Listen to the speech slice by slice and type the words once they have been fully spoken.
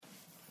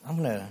I'm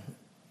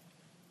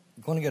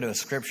going to go to a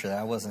scripture that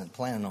I wasn't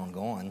planning on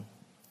going.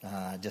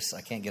 I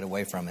can't get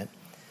away from it.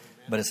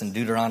 But it's in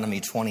Deuteronomy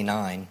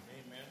 29.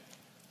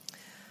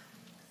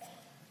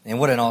 And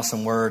what an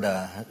awesome word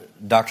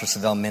Dr.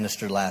 Savelle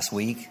ministered last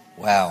week.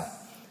 Wow.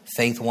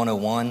 Faith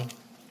 101.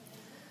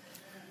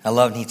 I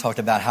loved he talked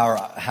about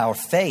how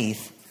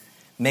faith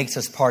makes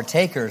us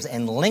partakers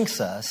and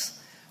links us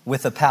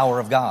with the power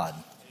of God.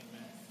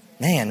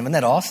 Man, isn't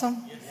that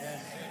awesome?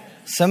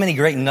 So many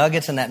great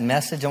nuggets in that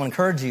message. I want to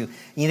encourage you,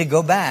 you need to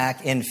go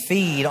back and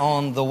feed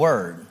on the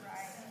Word.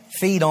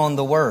 Feed on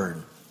the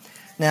Word.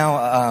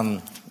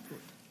 Now,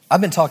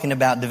 I've been talking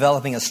about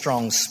developing a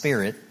strong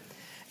spirit.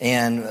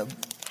 And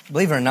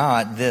believe it or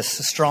not, this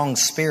strong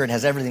spirit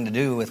has everything to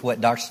do with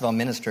what Dr. Savelle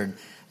ministered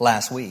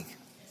last week.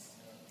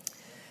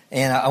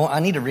 And I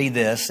need to read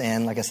this.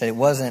 And like I said, it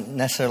wasn't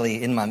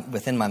necessarily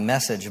within my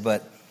message,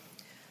 but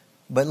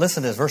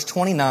listen to this. Verse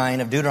 29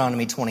 of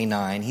Deuteronomy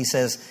 29, he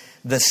says,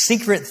 the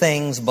secret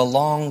things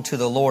belong to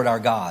the Lord our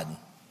God.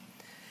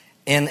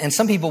 And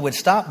some people would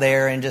stop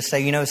there and just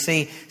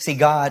say, see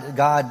God,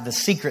 the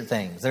secret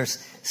things. There's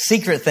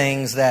secret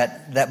things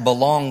that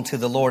belong to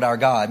the Lord our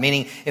God.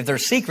 Meaning, if they're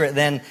secret,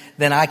 then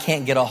I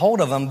can't get a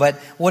hold of them. But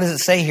what does it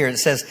say here? It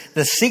says,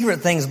 the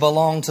secret things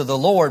belong to the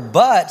Lord,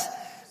 but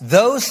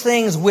those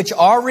things which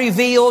are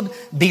revealed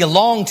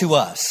belong to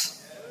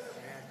us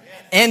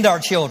and our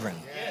children.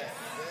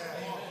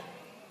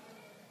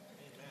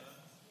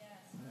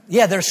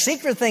 Yeah, there's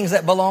secret things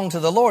that belong to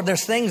the Lord.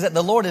 There's things that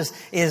the Lord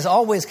is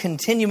always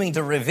continuing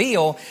to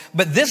reveal.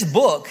 But this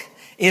book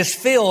is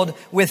filled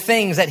with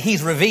things that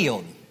He's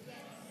revealed.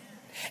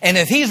 And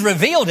if He's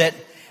revealed it,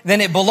 then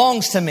it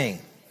belongs to me.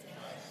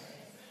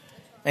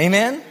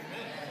 Amen?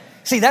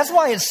 See, that's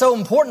why it's so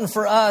important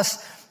for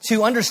us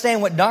to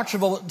understand what Dr.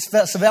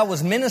 Savelle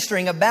was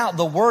ministering about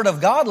the Word of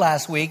God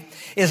last week,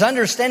 is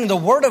understanding the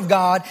Word of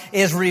God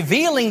is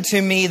revealing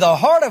to me the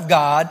heart of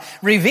God,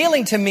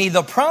 revealing to me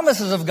the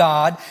promises of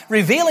God,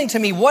 revealing to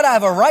me what I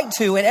have a right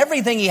to and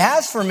everything He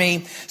has for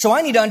me. So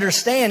I need to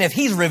understand if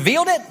He's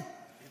revealed it,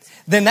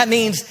 then that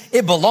means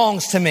it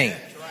belongs to me.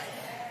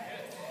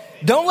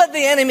 Don't let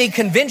the enemy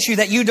convince you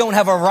that you don't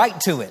have a right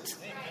to it.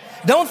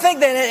 Don't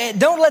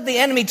let the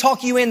enemy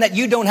talk you in that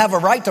you don't have a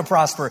right to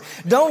prosper.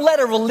 Don't let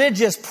a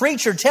religious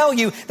preacher tell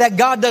you that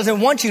God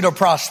doesn't want you to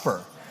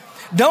prosper.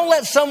 Don't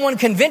let someone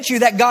convince you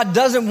that God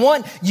doesn't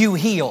want you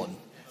healed.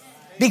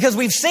 Because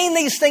we've seen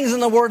these things in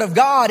the Word of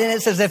God, and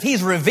it says if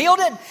He's revealed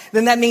it,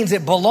 then that means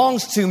it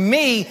belongs to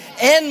me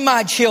and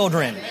my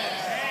children.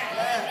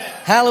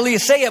 Hallelujah.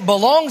 Say it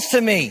belongs to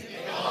me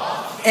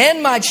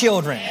and my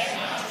children.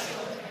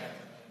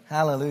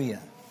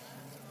 Hallelujah.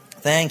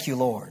 Thank you,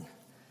 Lord.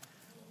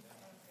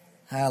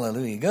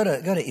 Hallelujah. Go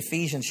to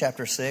Ephesians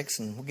chapter 6,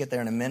 and we'll get there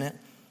in a minute.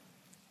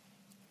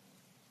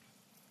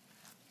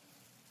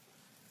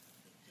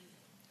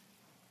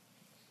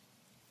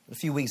 A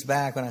few weeks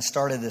back when I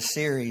started this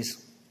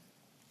series,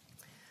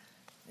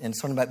 and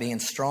it's talking about being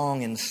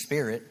strong in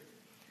spirit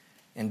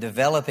and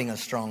developing a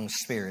strong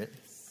spirit,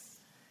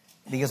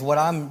 because what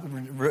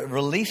I'm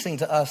releasing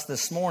to us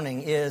this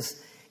morning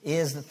is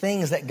the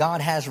things that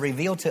God has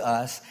revealed to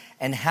us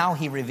and how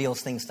He reveals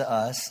things to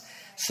us,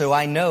 so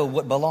I know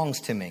what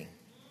belongs to me.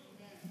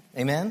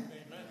 Amen?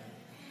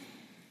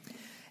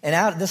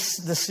 And this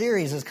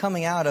series is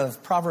coming out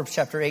of Proverbs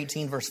chapter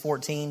 18, verse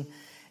 14.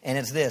 And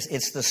it's this.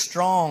 It's the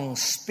strong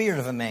spirit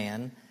of a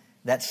man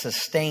that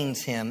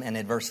sustains him in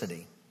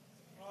adversity.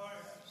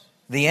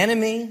 The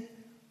enemy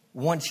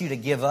wants you to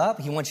give up.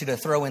 He wants you to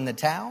throw in the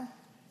towel.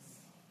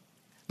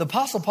 The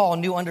Apostle Paul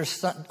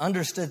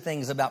understood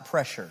things about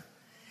pressure.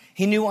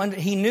 He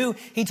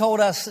told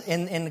us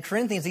in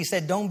Corinthians, he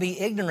said, don't be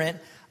ignorant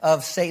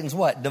of Satan's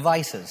what?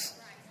 Devices.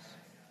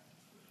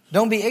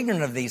 Don't be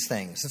ignorant of these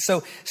things. So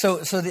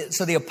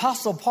the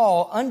Apostle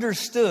Paul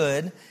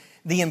understood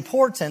the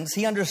importance.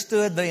 He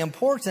understood the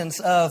importance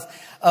of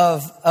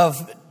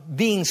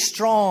being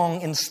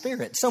strong in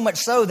spirit. So much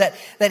so that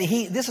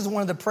this is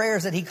one of the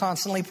prayers that he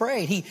constantly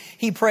prayed.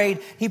 He prayed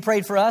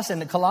for us in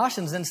the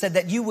Colossians and said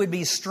that you would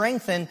be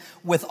strengthened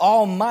with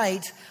all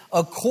might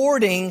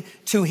according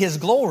to His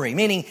glory,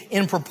 meaning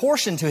in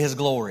proportion to His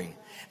glory.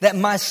 That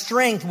my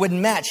strength would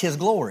match His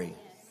glory.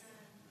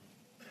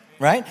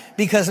 Right?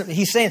 Because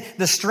he's saying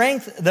the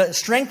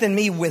strengthen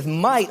me with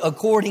might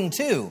according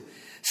to.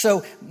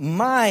 So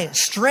my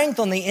strength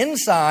on the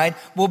inside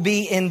will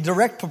be in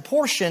direct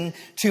proportion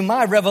to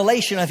my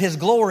revelation of His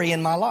glory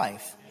in my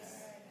life.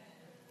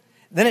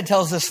 Then it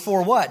tells us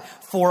for what?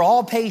 For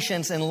all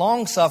patience and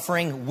long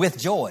suffering with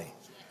joy.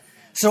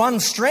 So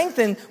I'm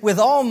strengthened with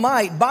all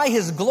might by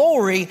His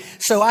glory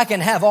so I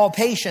can have all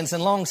patience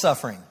and long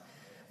suffering.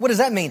 What does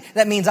that mean?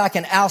 That means I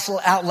can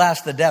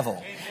outlast the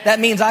devil. That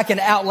means I can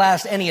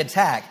outlast any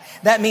attack.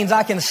 That means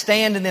I can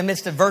stand in the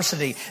midst of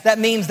adversity. That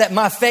means that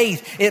my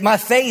faith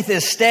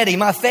is steady.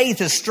 My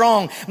faith is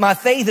strong. My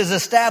faith is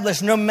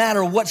established no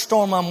matter what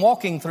storm I'm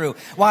walking through.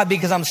 Why?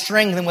 Because I'm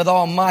strengthened with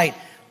all might.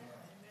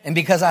 And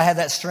because I have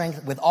that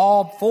strength with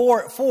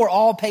for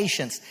all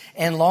patience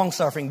and long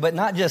suffering, but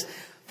not just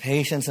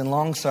Patience and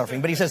long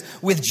suffering. But he says,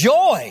 with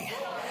joy.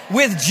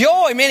 With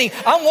joy, meaning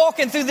I'm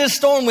walking through this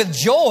storm with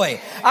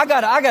joy. I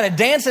got a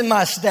dance in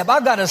my step.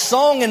 I've got a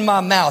song in my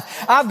mouth.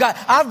 I've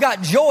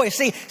got joy.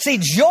 See,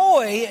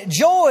 joy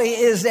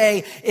is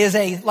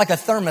like a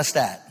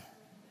thermostat.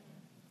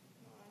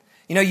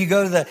 You know, you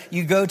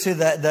go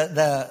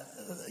to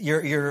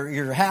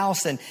your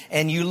house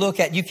and you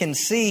look at, you can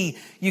see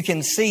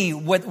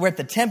what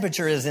the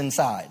temperature is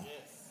inside.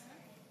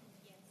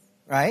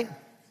 Right?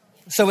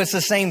 So it's the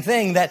same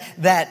thing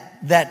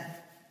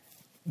that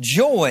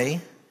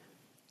joy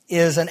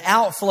is an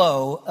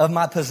outflow of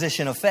my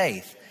position of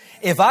faith.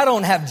 If I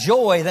don't have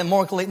joy, then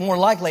more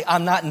likely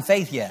I'm not in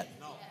faith yet.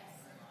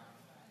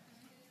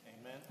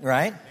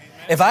 Right?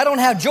 If I don't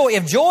have joy,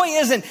 if joy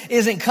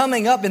isn't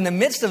coming up in the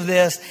midst of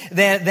this,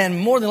 then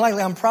more than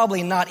likely I'm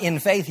probably not in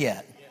faith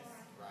yet.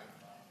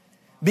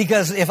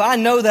 Because if I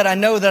know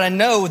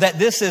that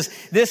this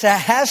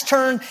has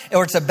turned,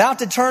 or it's about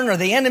to turn, or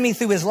the enemy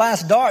threw his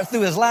last dart,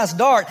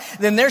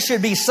 then there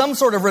should be some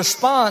sort of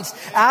response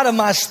out of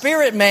my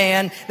spirit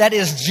man that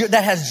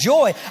has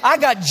joy. I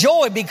got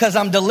joy because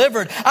I'm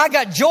delivered. I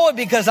got joy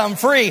because I'm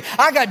free.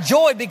 I got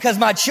joy because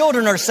my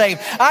children are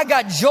saved. I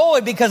got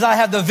joy because I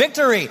have the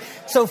victory.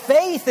 So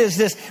faith is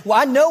this.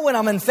 Well, I know when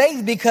I'm in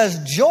faith because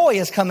joy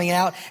is coming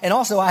out, and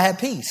also I have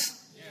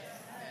peace.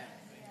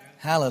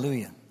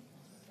 Hallelujah.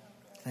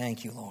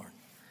 Thank you, Lord.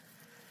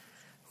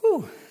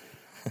 Whew.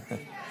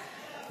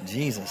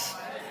 Jesus.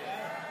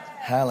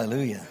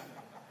 Hallelujah.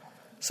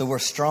 So we're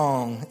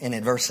strong in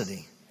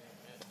adversity.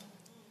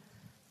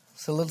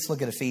 So let's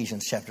look at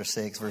Ephesians chapter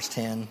 6, verse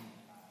 10.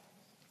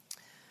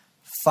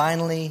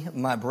 Finally,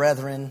 my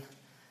brethren,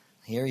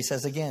 here he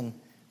says again,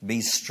 be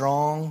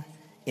strong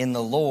in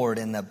the Lord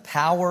in the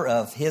power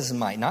of his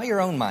might. Not your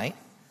own might,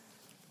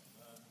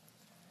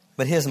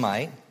 but his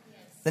might.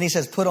 Then he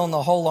says, put on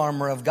the whole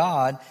armor of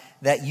God,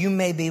 that you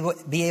may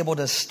be able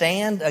to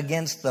stand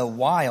against the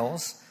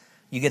wiles,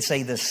 you could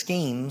say the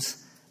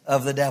schemes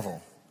of the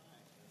devil.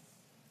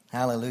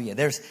 Hallelujah.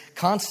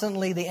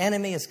 The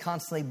enemy is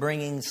constantly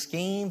bringing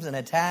schemes and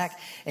attack,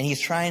 and he's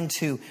trying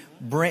to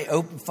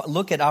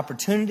look at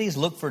opportunities,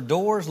 look for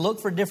doors, look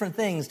for different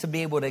things to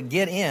be able to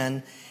get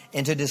in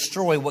and to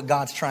destroy what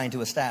God's trying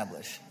to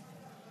establish.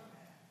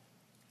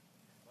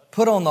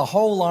 Put on the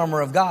whole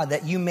armor of God,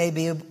 that you may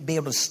be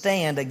able to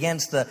stand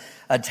against the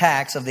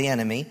attacks of the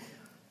enemy.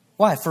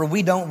 Why? For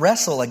we don't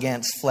wrestle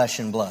against flesh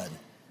and blood.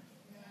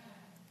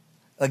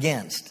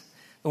 Against.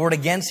 The word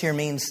against here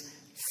means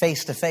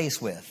face to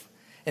face with.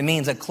 It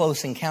means a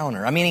close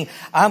encounter. I mean,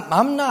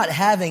 I'm not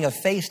having a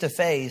face to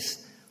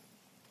face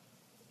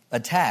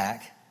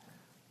attack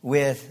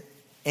with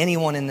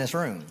anyone in this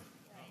room.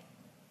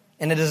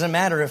 And it doesn't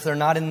matter if they're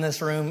not in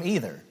this room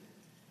either.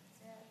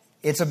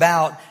 It's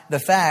about the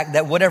fact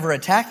that whatever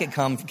attack it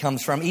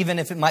comes from, even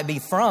if it might be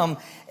from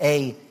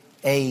a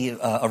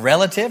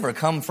relative or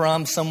come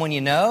from someone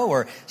you know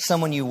or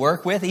someone you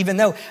work with, even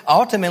though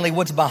ultimately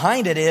what's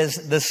behind it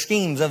is the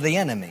schemes of the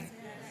enemy.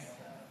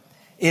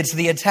 It's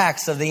the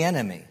attacks of the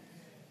enemy.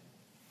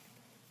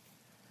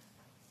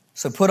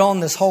 So put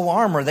on this whole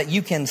armor that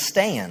you can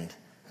stand.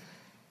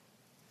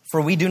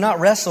 For we do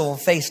not wrestle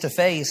face to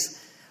face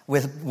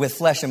with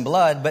flesh and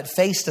blood, but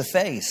face to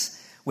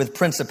face with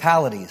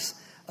principalities,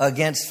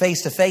 against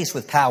face to face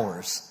with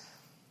powers,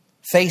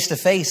 face to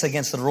face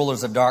against the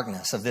rulers of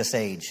darkness of this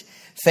age,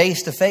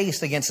 face to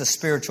face against the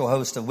spiritual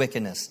host of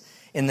wickedness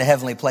in the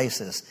heavenly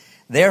places.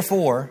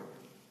 Therefore.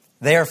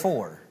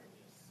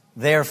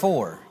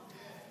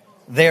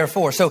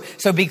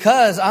 So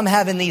because I'm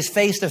having these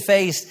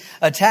face-to-face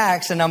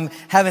attacks and I'm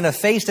having a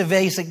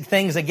face-to-face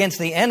things against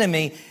the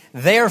enemy,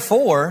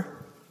 therefore,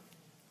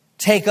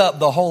 take up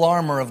the whole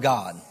armor of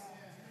God.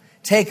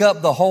 Take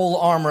up the whole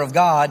armor of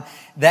God,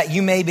 that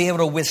you may be able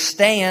to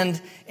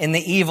withstand in the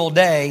evil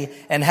day,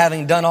 and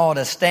having done all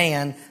to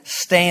stand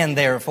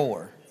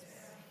therefore.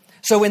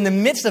 So in the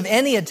midst of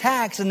any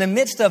attacks, in the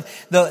midst of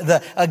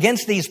the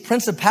against these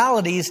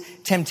principalities,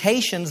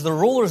 temptations, the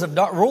ruler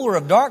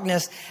of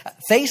darkness,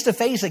 face to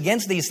face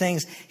against these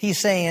things, he's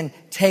saying,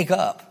 take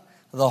up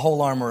the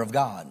whole armor of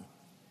God.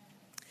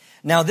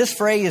 Now, this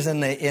phrase in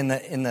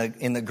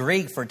the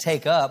Greek for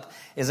take up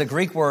is a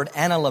Greek word,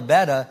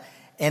 analabeta,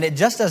 and it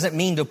just doesn't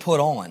mean to put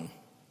on.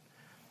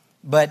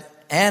 But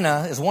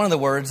ana is one of the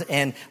words,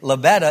 and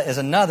labeta is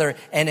another,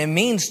 and it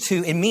means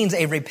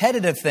a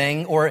repetitive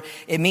thing, or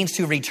it means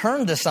to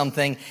return to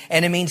something,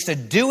 and it means to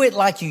do it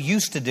like you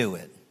used to do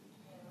it.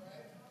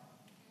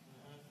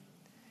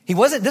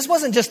 This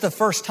wasn't just the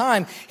first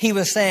time he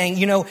was saying,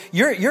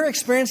 you're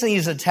experiencing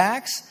these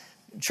attacks,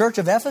 Church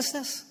of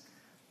Ephesus.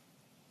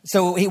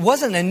 So it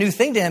wasn't a new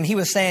thing to him. He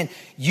was saying,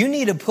 you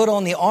need to put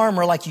on the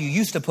armor like you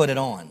used to put it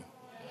on.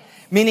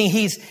 Meaning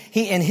he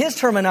in his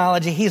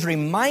terminology, he's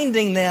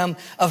reminding them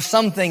of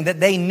something that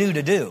they knew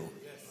to do.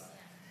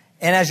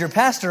 And as your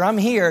pastor, I'm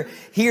here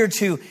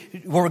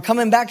we're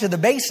coming back to the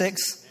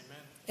basics,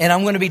 and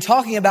I'm going to be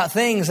talking about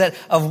things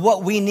of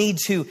what we need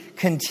to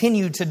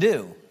continue to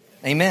do.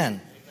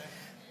 Amen.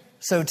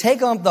 So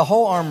take on the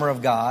whole armor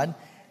of God,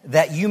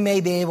 that you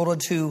may be able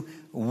to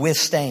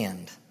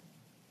withstand.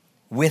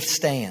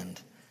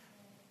 Withstand.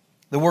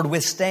 The word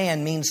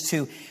withstand means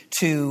to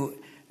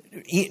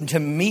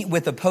meet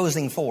with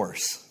opposing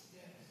force.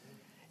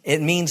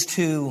 It means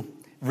to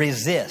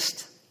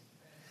resist.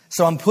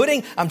 So I'm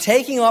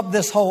taking up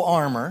this whole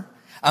armor.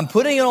 I'm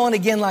putting it on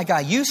again like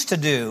I used to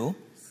do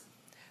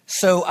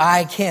so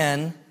I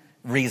can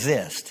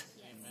resist.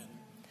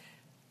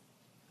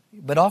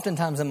 But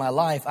oftentimes in my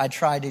life, I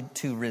try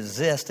to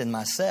resist in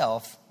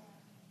myself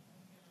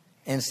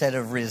instead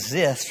of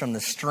resist from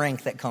the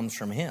strength that comes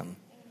from Him.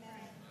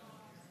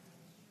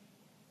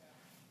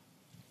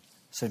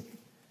 So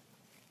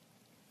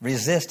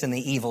resist in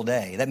the evil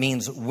day. That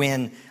means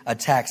when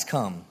attacks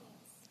come.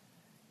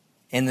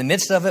 In the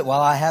midst of it,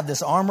 while I have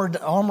this armor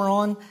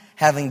on,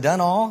 having done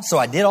all, so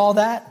I did all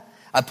that.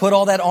 I put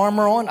all that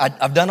armor on.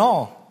 I've done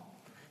all.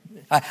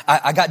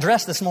 I got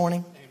dressed this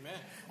morning. Amen.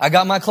 I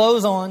got my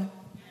clothes on.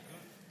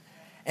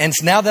 And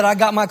now that I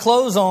got my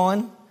clothes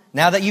on,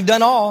 now that you've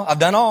done all, I've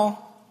done all.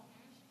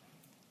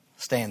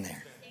 Stand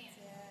there.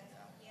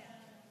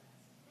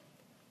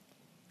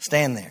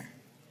 Stand there.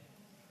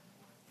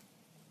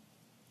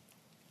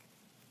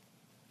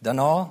 Done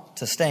all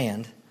to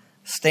stand.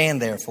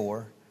 Stand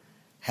therefore,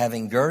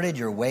 having girded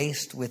your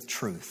waist with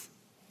truth.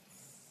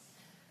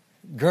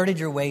 Girded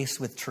your waist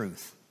with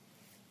truth.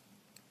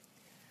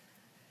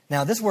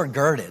 Now, this word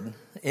girded,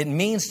 it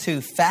means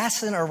to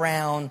fasten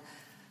around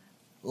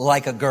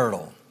like a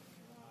girdle.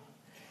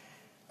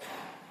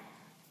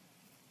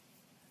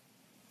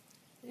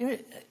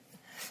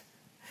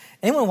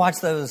 Anyone watch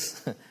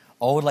those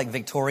old, like,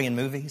 Victorian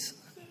movies?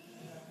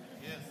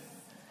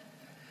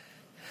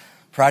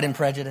 Pride and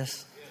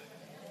Prejudice?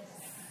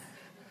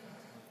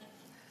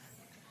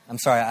 I'm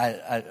sorry,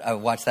 I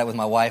watched that with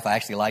my wife. I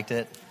actually liked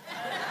it.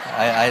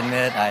 I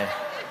admit,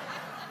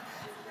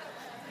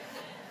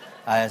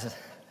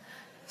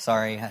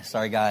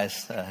 sorry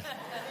guys.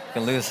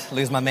 Can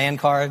lose my man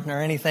card or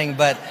anything,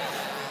 but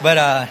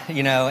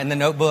you know, in The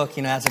Notebook,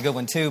 you know, that's a good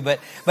one too. But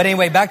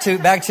anyway, back to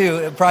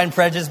Pride and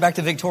Prejudice, back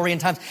to Victorian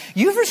times.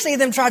 You ever see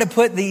them try to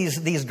put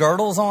these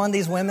girdles on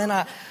these women?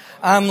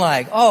 I'm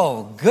like,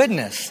 oh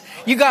goodness.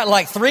 You got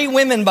like 3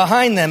 women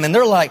behind them and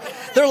they're like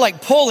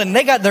pulling.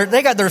 They got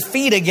their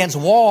feet against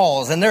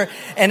walls and it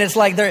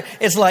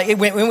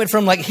went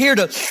from like here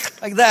to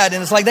like that.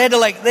 And it's like they had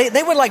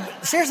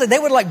to they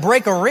would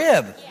break a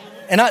rib.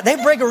 And they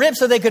break a rib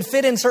so they could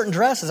fit in certain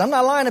dresses. I'm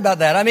not lying about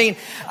that. I mean,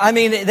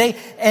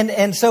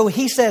 and so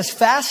he says,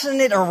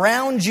 fasten it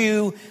around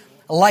you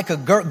like a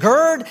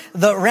gird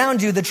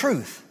around you the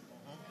truth.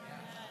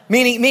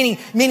 Meaning,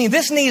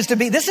 this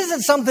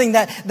isn't something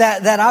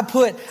that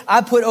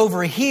I put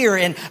over here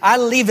and I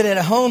leave it at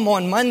home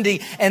on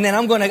Monday and then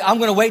I'm going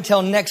to wait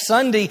till next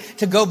Sunday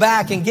to go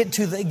back and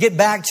get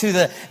back to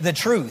the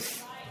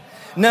truth.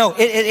 No,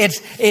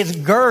 it's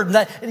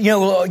gird.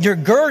 You're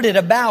girded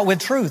about with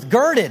truth.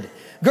 Girded,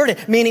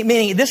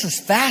 meaning this is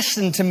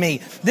fastened to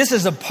me. This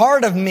is a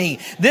part of me.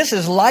 This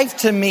is life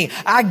to me.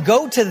 I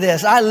go to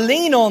this. I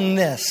lean on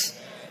this.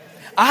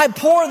 I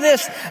pour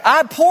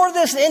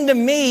this into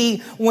me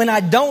when I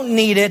don't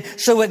need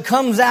it, so it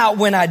comes out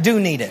when I do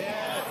need it.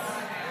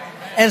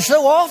 And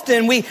so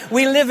often we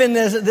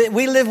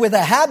live with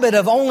a habit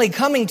of only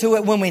coming to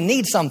it when we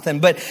need something.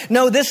 But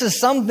no, this is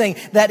something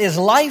that is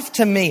life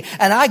to me.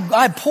 And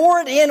I pour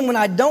it in when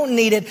I don't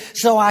need it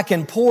so I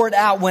can pour it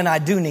out when I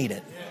do need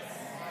it.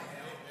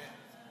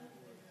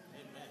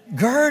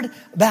 Gird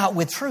about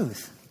with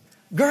truth.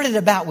 Girded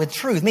about with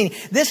truth. Meaning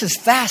this is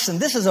fastened.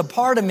 This is a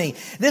part of me.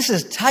 This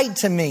is tight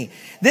to me.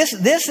 This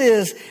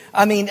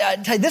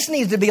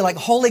needs to be like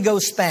Holy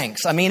Ghost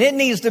spanks. I mean, it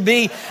needs to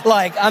be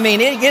like,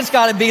 it's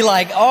got to be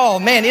like, oh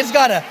man, it's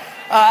got to,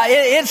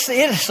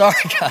 sorry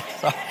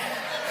guys.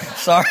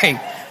 Sorry.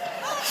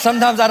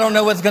 Sometimes I don't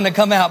know what's going to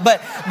come out,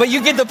 but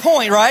you get the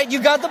point, right?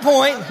 You got the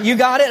point. You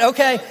got it.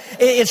 Okay.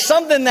 It's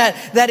something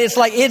that it's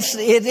like,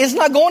 it's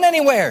not going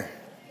anywhere.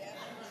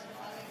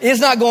 It's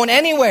not going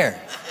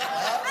anywhere.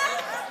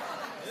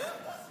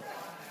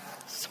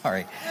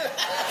 Sorry,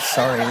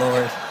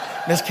 Lord.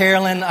 Miss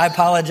Carolyn, I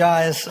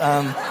apologize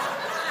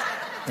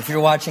if you're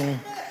watching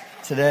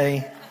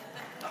today.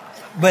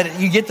 But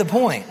you get the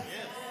point.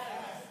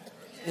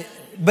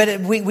 But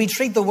we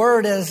treat the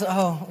word as,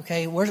 oh,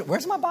 okay,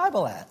 where's my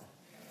Bible at?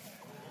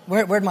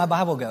 Where'd my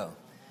Bible go?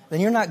 Then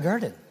you're not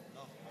girded.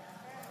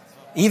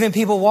 Even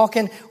people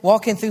walking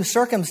through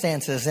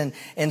circumstances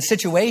and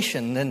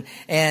situation.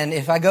 And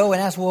if I go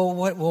and ask,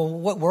 what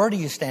word are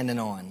you standing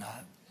on?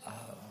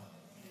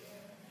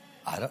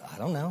 I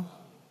don't know.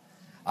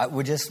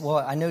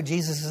 I know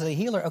Jesus is a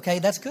healer. Okay,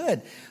 that's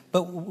good.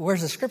 But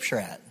where's the scripture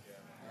at?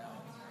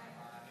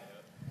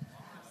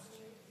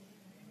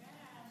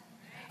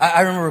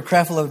 I remember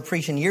Creflo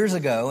preaching years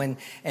ago, and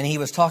he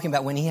was talking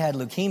about when he had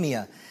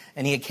leukemia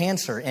and he had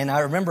cancer. And I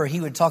remember he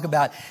would talk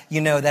about,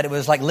 that it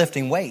was like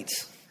lifting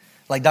weights.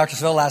 Like Dr.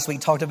 Sville last week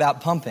talked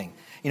about pumping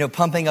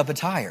up a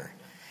tire.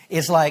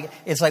 It's like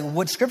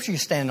what scripture you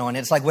stand on.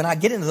 It's like when I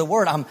get into the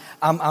word,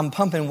 I'm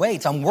pumping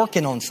weights. I'm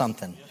working on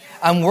something.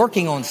 I'm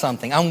working on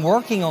something. I'm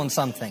working on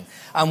something.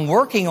 I'm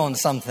working on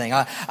something.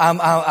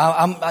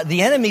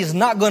 The enemy's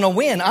not going to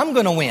win. I'm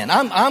going to win.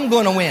 I'm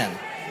going to win.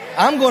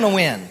 I'm going to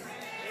win.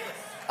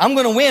 I'm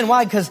going to win.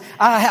 Why? Because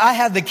I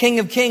have the King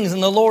of Kings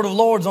and the Lord of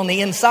Lords on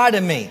the inside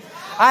of me.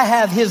 I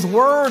have His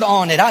Word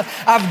on it.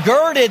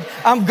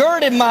 I'm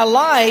girded my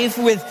life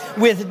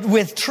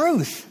with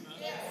truth.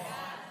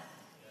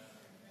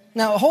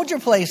 Now hold your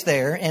place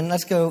there, and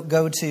let's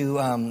go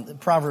to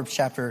Proverbs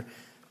chapter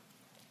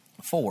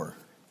 4.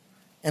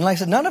 And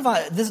like I said,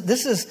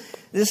 this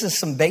is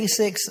some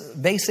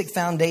basic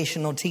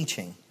foundational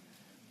teaching.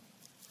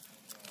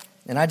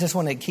 And I just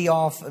want to key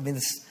off. I mean,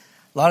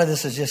 a lot of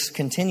this is just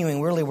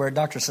continuing really where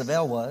Dr.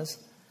 Savelle was.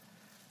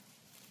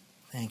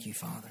 Thank you,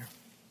 Father.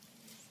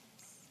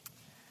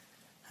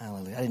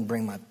 Hallelujah. I didn't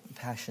bring my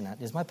Passion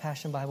out. Is my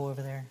Passion Bible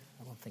over there?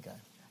 I don't think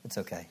it's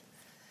okay.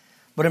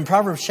 But in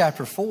Proverbs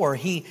chapter 4,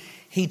 he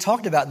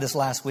talked about this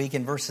last week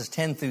in verses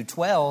 10 through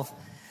 12.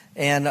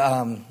 And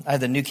I have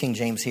the New King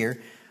James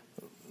here.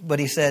 But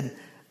he said,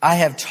 I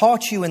have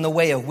taught you in the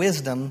way of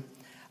wisdom.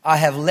 I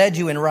have led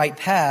you in right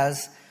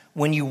paths.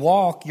 When you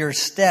walk, your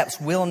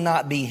steps will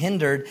not be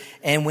hindered.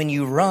 And when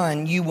you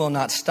run, you will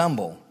not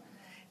stumble.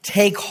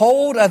 Take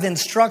hold of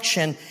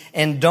instruction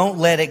and don't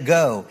let it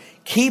go.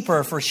 Keep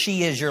her, for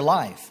she is your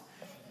life.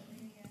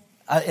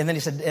 And then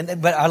he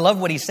said, but I love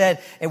what he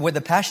said. And what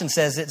the Passion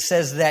says, it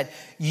says that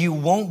you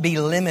won't be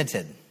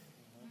limited.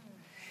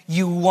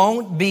 You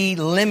won't be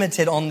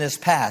limited on this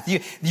path.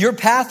 Your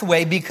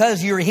pathway,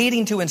 because you're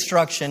heeding to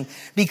instruction,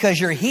 because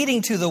you're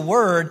heeding to the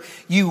Word,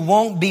 you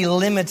won't be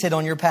limited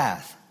on your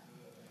path.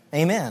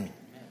 Amen.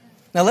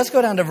 Now let's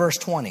go down to verse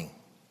 20.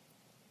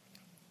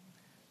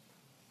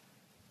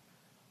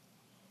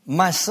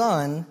 My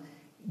son,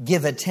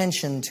 give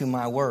attention to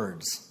my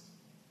words.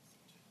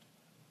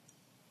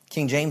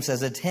 King James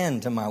says,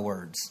 attend to my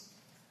words.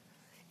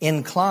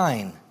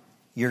 Incline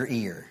your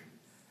ear.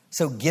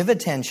 So give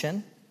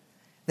attention,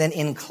 then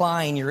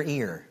incline your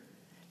ear.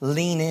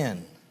 Lean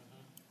in.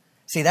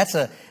 See, that's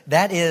a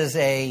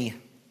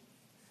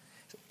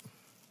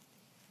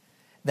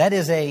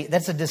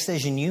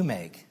decision you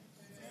make.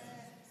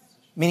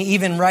 Meaning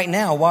even right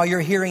now, while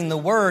you're hearing the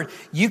word,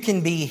 you can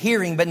be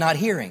hearing but not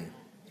hearing.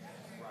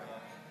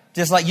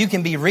 Just like you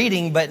can be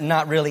reading but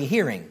not really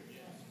hearing.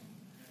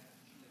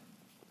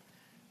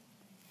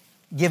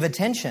 Give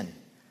attention.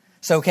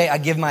 So, okay, I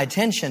give my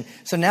attention.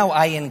 So now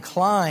I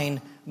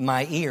incline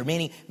my ear.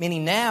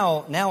 Meaning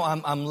now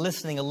I'm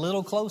listening a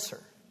little closer.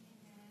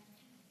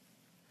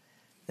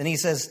 Then he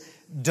says,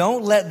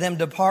 don't let them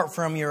depart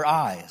from your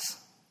eyes.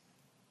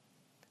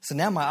 So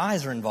now my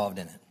eyes are involved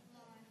in it.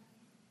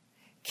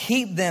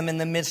 Keep them in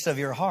the midst of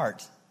your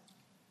heart.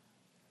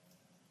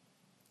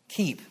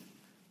 Keep,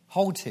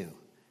 hold to,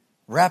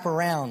 wrap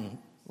around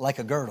like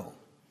a girdle.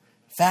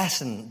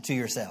 Fasten to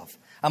yourself.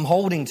 I'm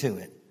holding to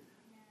it.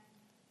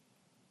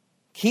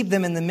 Keep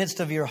them in the midst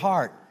of your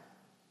heart,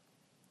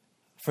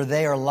 for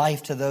they are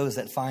life to those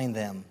that find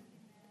them,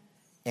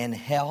 and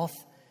health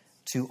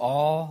to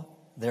all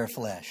their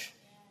flesh.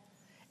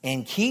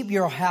 And keep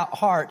your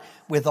heart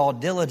with all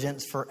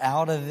diligence, for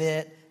out of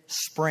it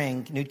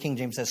spring, New King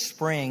James says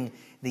spring,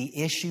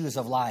 the issues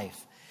of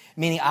life.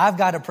 Meaning I've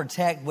got to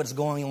protect what's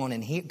going on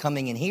in here,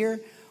 coming in here,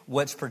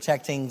 what's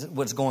protecting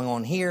what's going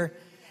on here.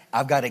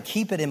 I've got to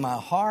keep it in my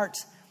heart,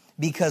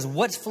 because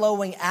what's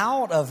flowing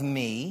out of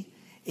me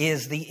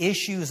is the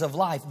issues of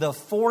life, the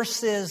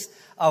forces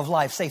of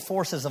life. Say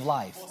forces of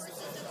life.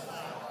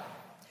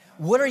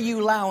 What are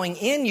you allowing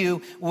in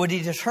you will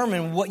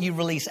determine what you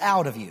release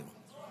out of you.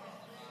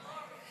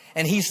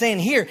 And he's saying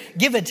here,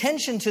 give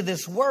attention to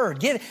this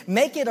word.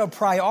 Make it a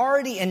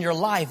priority in your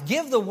life.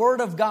 Give the word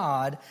of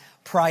God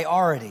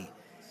priority.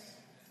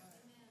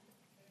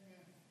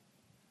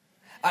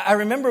 I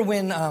remember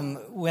when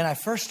I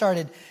first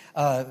started,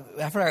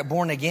 after I got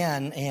born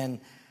again, and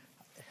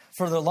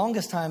for the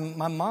longest time,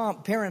 my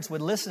parents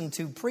would listen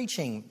to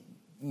preaching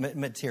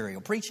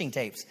material, preaching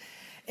tapes.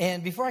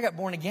 And before I got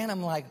born again,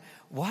 I'm like,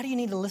 why do you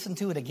need to listen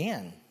to it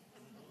again?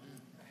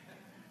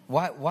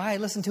 Why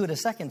listen to it a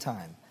second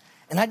time?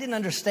 And I didn't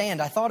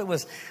understand. I thought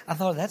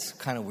that's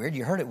kind of weird.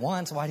 You heard it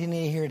once. Why didn't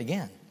you hear it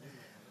again?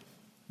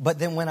 But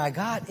then when I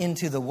got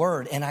into the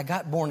Word and I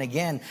got born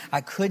again, I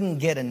couldn't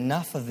get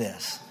enough of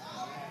this.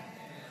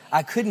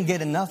 I couldn't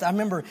get enough. I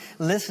remember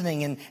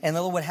listening, and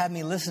the Lord would have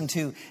me listen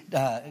to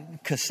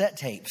cassette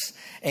tapes.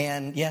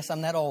 And yes,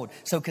 I'm that old.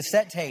 So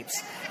cassette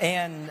tapes,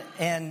 and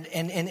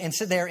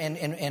sit there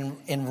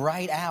and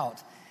write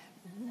out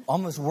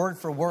almost word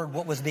for word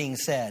what was being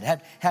said.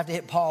 Have to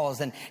hit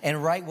pause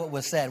and write what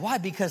was said. Why?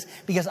 Because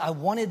I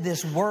wanted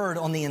this word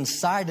on the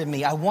inside of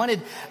me. I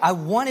wanted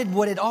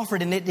what it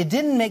offered, and it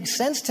didn't make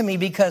sense to me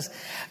because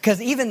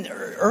even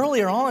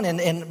earlier on,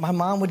 and my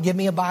mom would give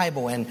me a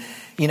Bible, and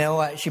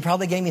she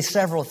probably gave me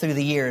several through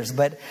the years.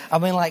 But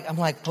I'm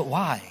like, but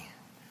why?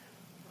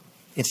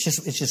 It's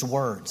just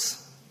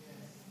words.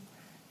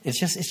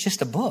 It's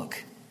just a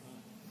book.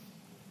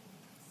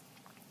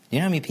 You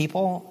know how many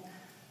people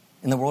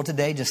in the world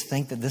today just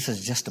think that this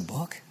is just a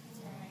book?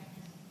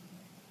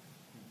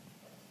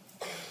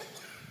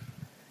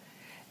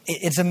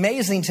 It's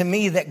amazing to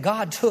me that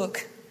God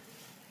took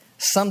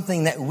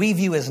something that we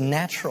view as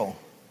natural,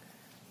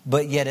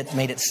 but yet it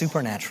made it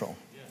supernatural.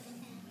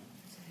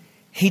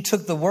 He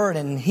took the word,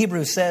 and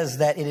Hebrew says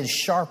that it is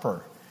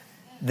sharper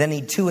than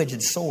a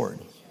two-edged sword.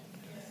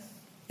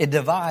 It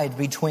divides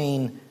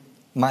between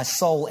my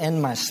soul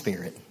and my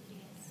spirit.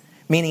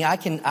 Meaning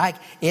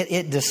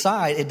it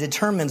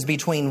determines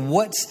between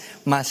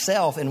what's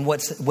myself and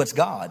what's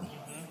God.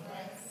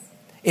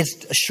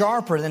 It's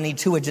sharper than a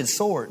two-edged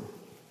sword.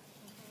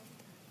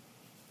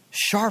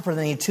 Sharper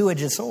than a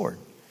two-edged sword.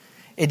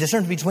 It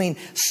discerns between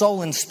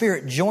soul and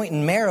spirit, joint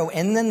and marrow,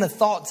 and then the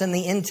thoughts and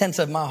the intents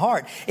of my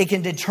heart. It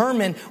can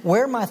determine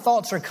where my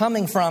thoughts are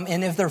coming from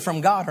and if they're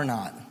from God or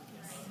not.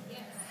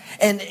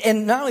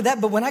 And not only that,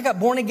 but when I got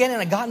born again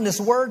and I got in this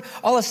word,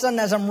 all of a sudden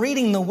as I'm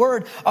reading the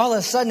word, all of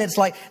a sudden it's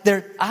like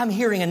I'm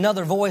hearing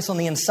another voice on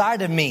the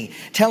inside of me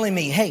telling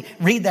me, hey,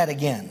 read that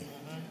again.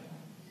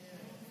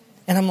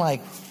 And I'm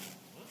like,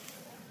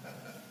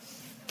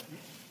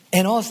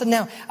 and all of a sudden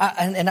now,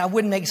 I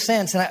wouldn't make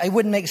sense, and it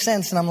wouldn't make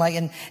sense, and I'm like,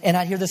 and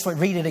I'd hear this word,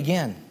 read it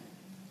again.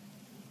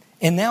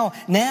 And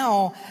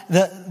now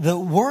the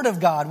Word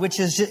of God, which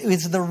is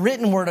the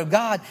written Word of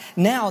God,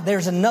 now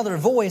there's another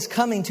voice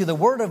coming to the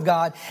Word of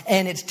God,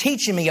 and it's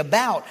teaching me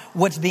about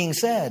what's being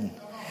said.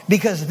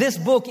 Because this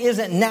book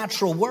isn't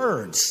natural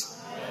words.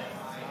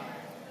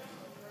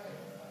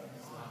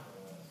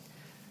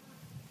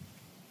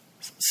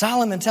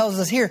 Solomon tells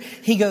us here,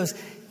 he goes,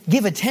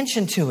 give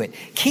attention to it,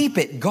 keep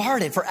it,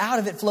 guard it, for out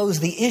of it flows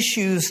the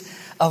issues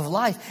of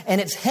life.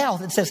 And it's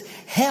health. It says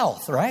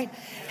health, right?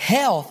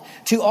 Health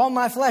to all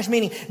my flesh,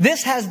 meaning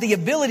this has the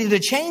ability to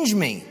change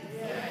me.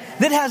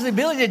 That has the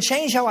ability to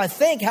change how I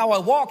think, how I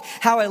walk,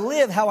 how I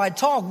live, how I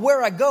talk,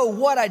 where I go,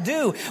 what I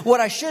do, what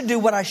I should do,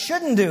 what I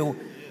shouldn't do,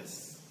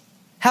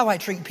 how I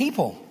treat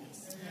people.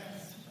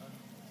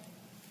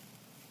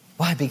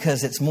 Why?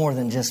 Because it's more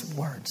than just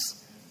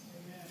words.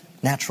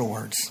 Natural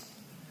words.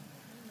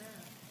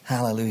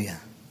 Hallelujah.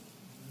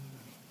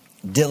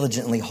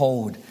 Diligently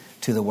hold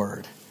to the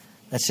word.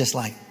 That's just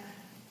like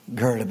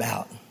gird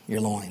about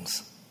your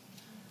loins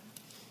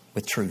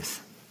with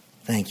truth.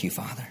 Thank you,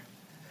 Father.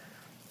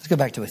 Let's go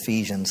back to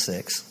Ephesians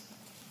 6.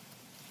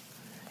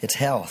 It's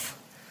health,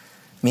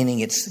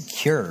 meaning it's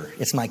cure.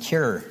 It's my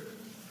cure.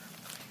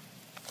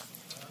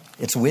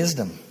 It's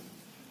wisdom.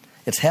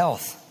 It's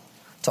health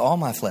to all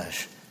my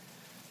flesh.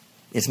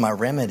 It's my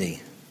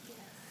remedy.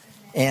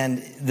 And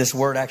this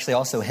word actually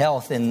also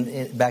health,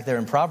 back there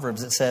in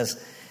Proverbs, it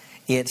says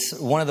it's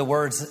one of the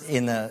words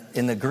in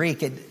the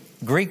Greek.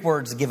 Greek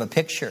words give a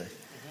picture.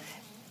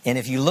 And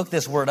if you look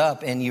this word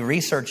up and you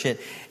research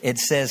it, it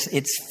says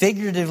it's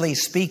figuratively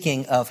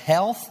speaking of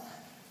health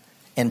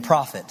and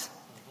profit.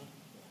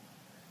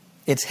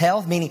 It's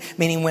health,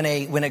 meaning when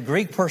a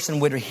Greek person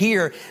would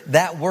hear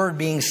that word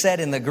being said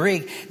in the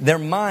Greek, their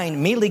mind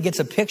immediately gets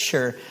a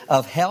picture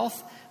of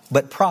health,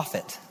 but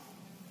profit,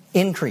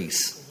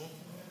 increase.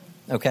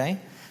 Okay?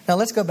 Now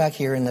let's go back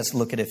here and let's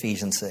look at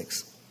Ephesians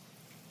 6.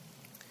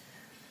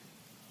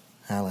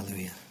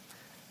 Hallelujah.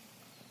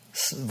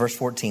 Verse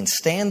 14.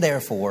 Stand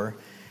therefore,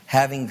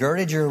 having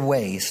girded your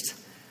waist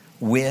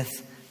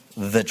with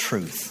the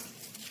truth.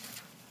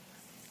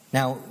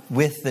 Now,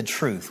 with the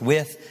truth,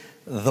 with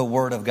the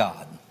Word of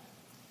God.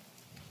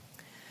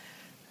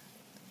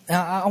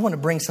 Now, I want to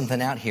bring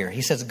something out here.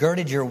 He says,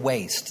 girded your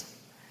waist.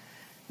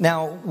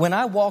 Now, when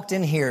I walked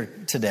in here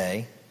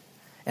today,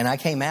 and I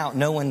came out,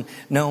 no one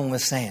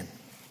was saying,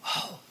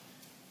 oh,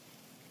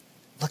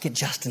 look at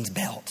Justin's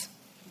belt.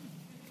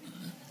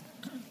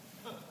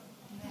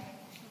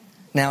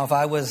 Now, if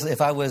I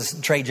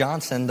was Trey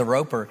Johnson, the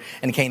roper,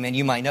 and came in,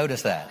 you might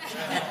notice that.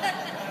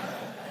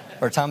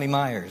 Or Tommy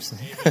Myers.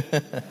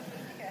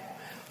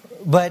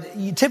 But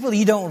typically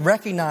you don't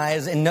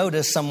recognize and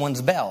notice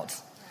someone's belt.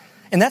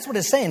 And that's what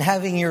it's saying,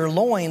 having your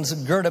loins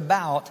girt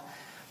about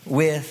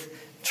with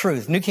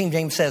truth. New King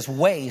James says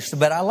waist,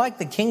 but I like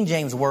the King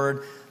James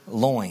word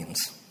loins.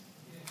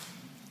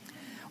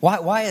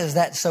 Why is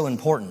that so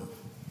important?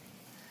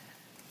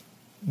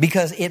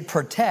 Because it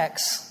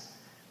protects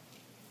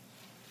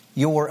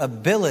your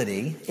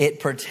ability. It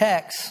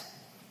protects.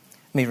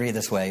 Let me read it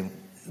this way.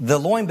 The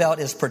loin belt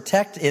is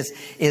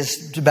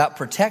about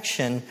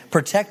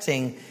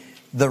protecting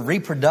the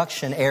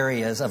reproduction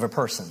areas of a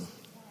person.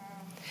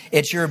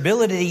 It's your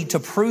ability to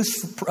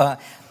produce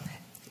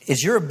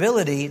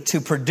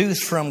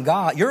from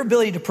God. Your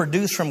ability to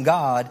produce from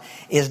God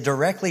is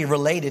directly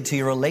related to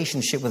your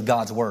relationship with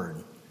God's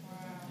Word.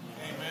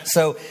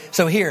 Amen.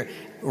 So here,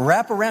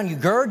 wrap around, you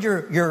gird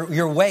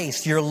your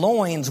waist, your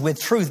loins with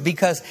truth,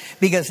 because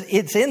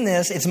it's in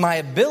this, it's my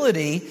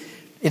ability,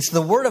 it's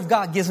the Word of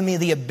God gives me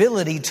the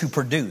ability to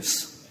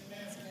produce.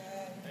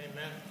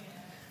 Amen.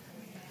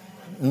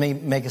 Let me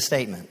make a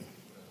statement.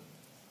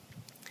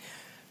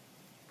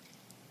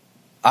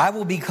 I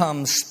will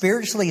become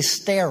spiritually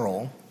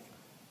sterile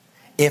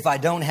if I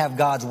don't have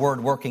God's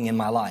Word working in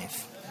my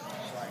life.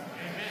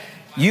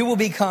 You will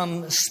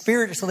become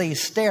spiritually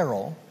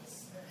sterile,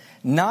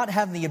 not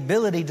have the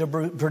ability to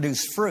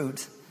produce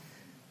fruit,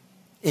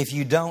 if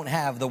you don't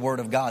have the Word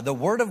of God. The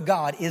Word of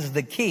God is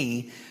the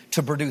key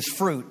to produce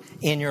fruit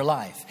in your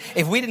life.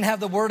 If we didn't have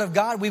the Word of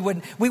God, we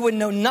would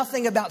know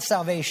nothing about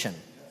salvation.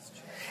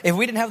 If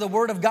we didn't have the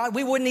Word of God,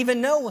 we wouldn't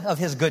even know of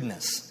His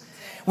goodness.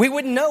 We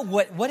wouldn't know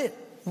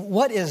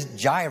what is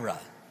Jireh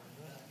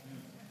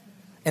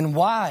and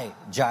why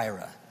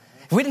Jireh.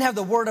 If we didn't have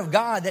the Word of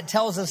God that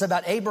tells us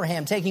about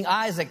Abraham taking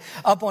Isaac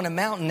up on a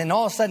mountain, and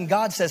all of a sudden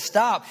God says,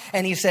 stop.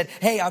 And He said,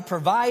 hey, I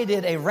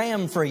provided a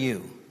ram for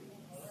you.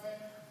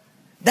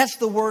 That's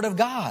the Word of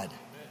God.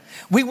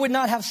 We would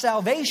not have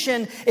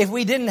salvation if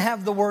we didn't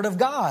have the Word of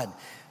God.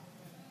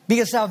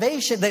 Because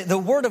salvation, the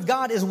Word of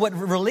God is what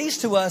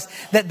released to us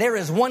that there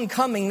is one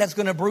coming that's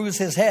going to bruise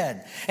His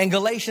head. And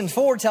Galatians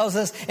 4 tells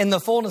us in the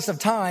fullness of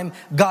time,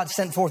 God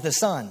sent forth His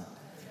Son.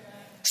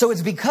 So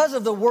it's because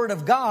of the Word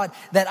of God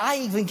that I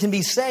even can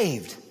be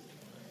saved.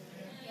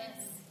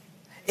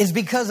 It's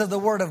because of the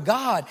Word of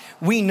God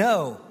we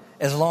know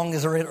as long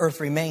as the earth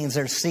remains,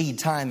 there's seed,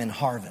 time, and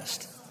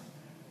harvest.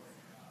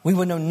 We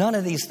would know none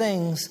of these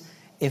things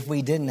if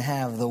we didn't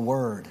have the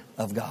Word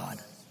of God.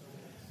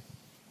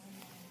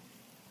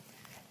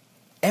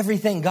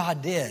 Everything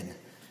God did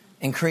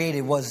and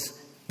created was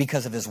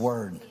because of His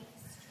Word.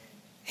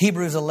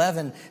 Hebrews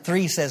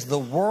 11:3 says, the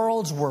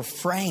worlds were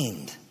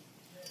framed.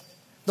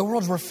 The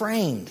worlds were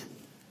framed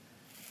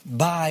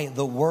by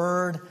the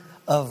Word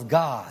of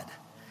God.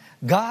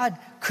 God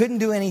couldn't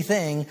do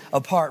anything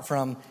apart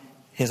from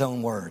His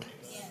own Word.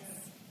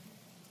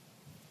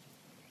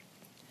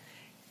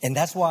 And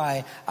that's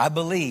why I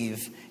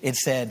believe it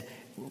said,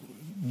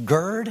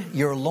 gird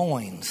your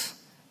loins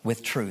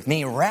with truth.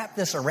 Meaning wrap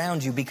this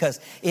around you, because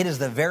it is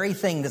the very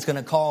thing that's going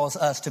to cause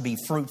us to be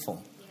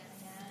fruitful.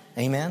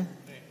 Amen?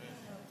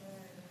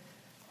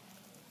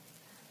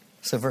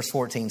 So verse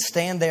 14,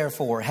 stand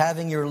therefore,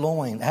 having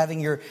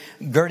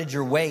girded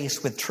your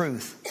waist with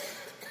truth.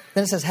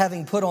 Then it says,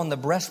 having put on the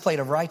breastplate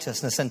of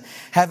righteousness, and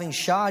having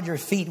shod your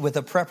feet with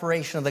the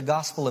preparation of the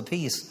gospel of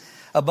peace.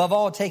 Above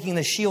all, taking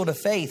the shield of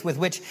faith, with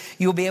which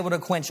you will be able to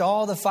quench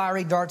all the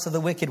fiery darts of the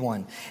wicked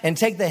one. And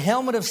take the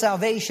helmet of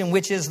salvation,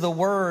 which is the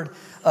Word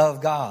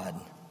of God.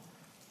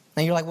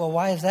 And you're like, well,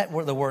 why is that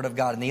the Word of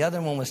God? And the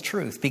other one was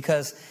truth.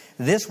 Because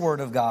this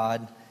Word of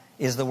God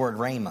is the word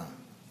Rhema.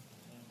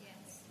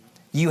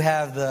 You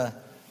have the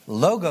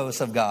Logos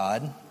of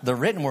God, the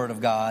written Word of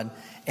God,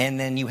 and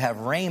then you have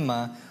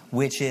Rhema,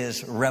 which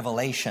is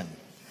revelation.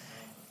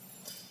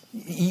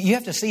 You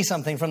have to see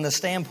something from the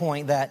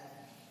standpoint that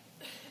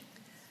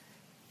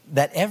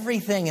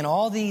everything in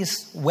all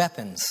these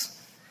weapons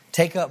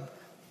take up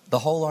the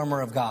whole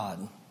armor of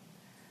God.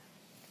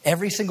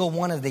 Every single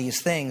one of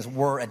these things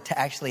were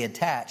actually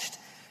attached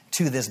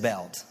to this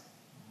belt.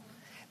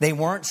 They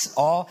weren't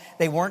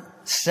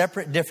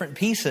separate different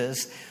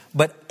pieces,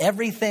 but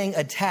everything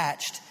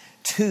attached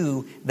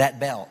to that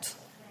belt.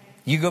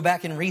 You go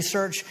back and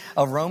research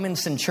Roman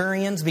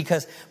centurions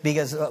because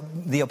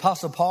the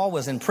Apostle Paul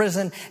was in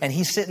prison, and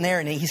he's sitting there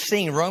and he's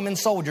seeing Roman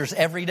soldiers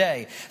every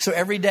day. So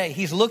every day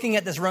he's looking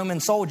at this Roman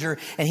soldier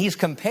and he's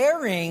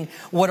comparing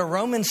what a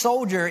Roman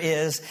soldier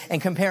is and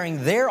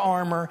comparing their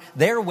armor,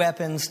 their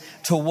weapons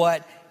to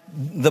what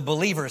the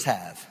believers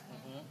have.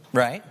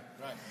 Right?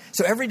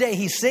 So every day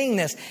he's seeing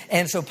this.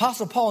 And so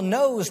Apostle Paul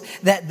knows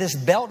that this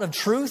belt of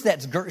truth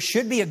that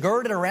should be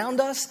girded around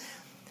us,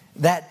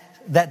 that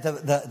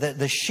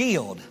the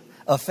shield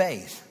of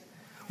faith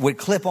would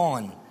clip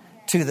on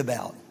to the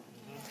belt.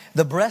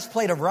 The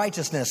breastplate of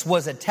righteousness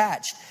was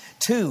attached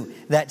to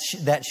that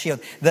shield.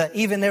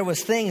 Even there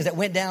was things that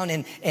went down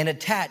and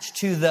attached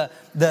to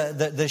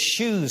the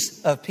shoes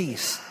of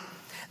peace.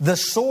 The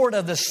sword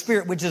of the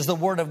Spirit, which is the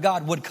Word of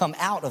God, would come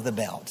out of the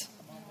belt.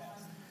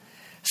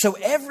 So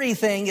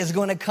everything is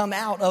going to come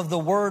out of the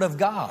Word of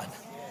God.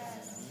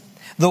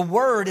 The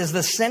Word is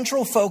the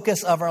central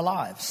focus of our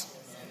lives.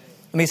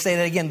 Let me say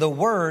that again. The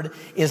Word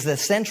is the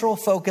central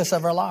focus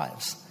of our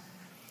lives.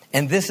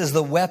 And this is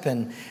the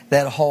weapon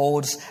that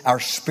holds our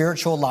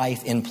spiritual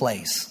life in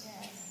place.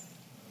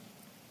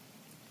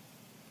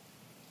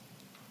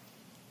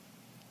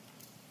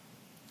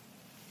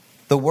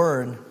 The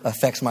Word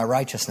affects my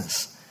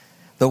righteousness.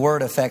 The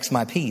Word affects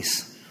my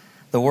peace.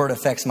 The Word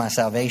affects my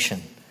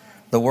salvation.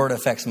 The Word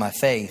affects my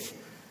faith.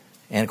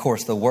 And of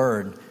course, the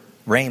Word,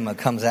 Rhema,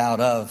 comes out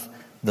of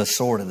the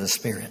sword of the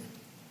Spirit.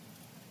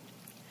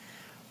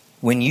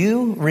 When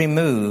you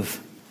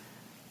remove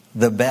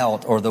the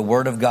belt or the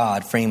Word of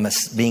God from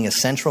being a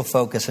central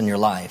focus in your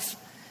life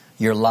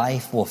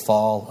will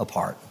fall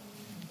apart.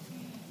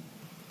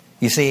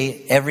 You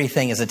see,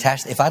 everything is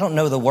attached. If I don't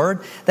know the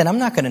Word, then I'm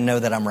not going to know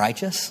that I'm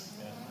righteous.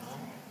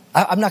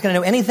 I'm not going to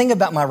know anything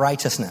about my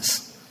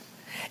righteousness.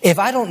 If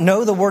I don't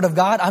know the Word of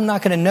God, I'm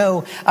not going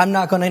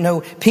to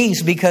know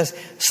peace, because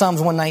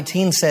Psalms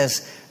 119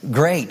 says,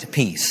 great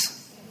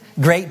peace.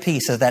 Great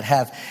peace have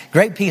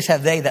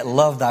they that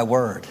love thy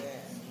word.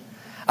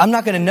 I'm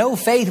not going to know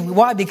faith.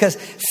 Why? Because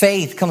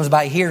faith comes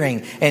by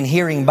hearing, and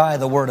hearing by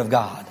the Word of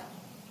God.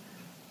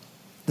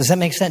 Does that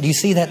make sense? Do you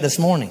see that this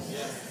morning?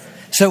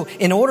 So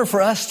in order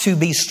for us to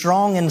be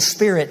strong in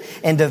spirit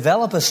and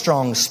develop a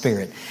strong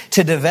spirit,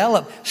 to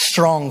develop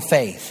strong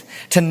faith,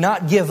 to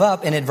not give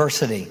up in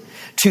adversity,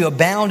 to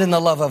abound in the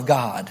love of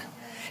God,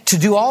 to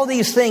do all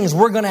these things,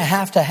 we're going to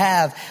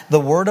have the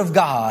Word of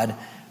God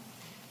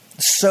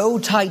so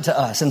tight to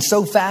us and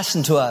so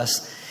fastened to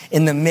us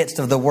in the midst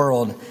of the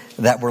world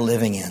that we're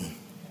living in.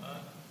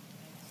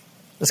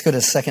 Let's go to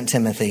 2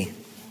 Timothy.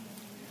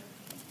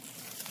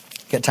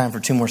 Got time for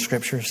 2 more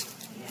scriptures?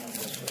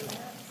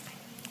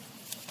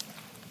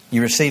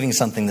 You receiving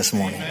something this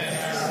morning?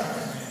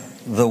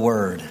 The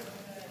Word.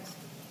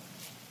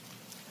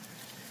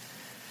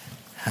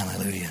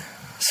 Hallelujah.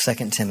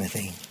 2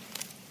 Timothy.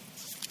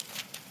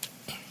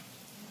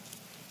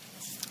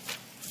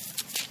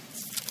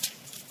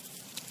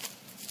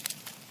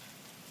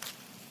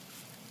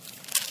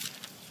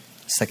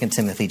 Second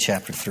Timothy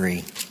chapter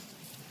 3.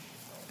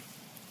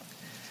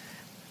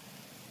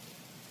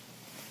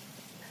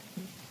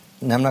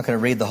 Now, I'm not going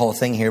to read the whole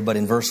thing here, but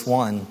in verse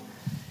 1,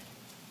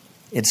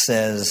 it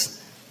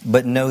says,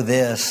 "But know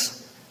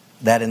this,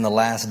 that in the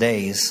last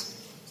days,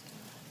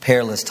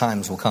 perilous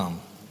times will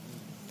come."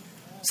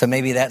 So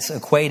maybe that's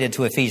equated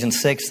to Ephesians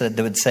 6 that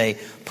would say,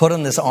 put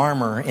on this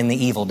armor in the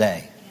evil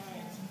day.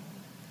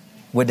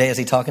 What day is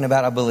he talking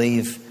about? I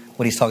believe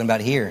what he's talking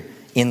about here.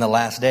 In the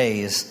last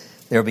days,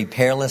 there will be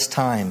perilous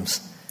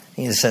times.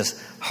 He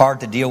says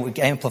hard to deal with.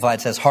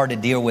 Amplified says hard to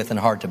deal with and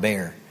hard to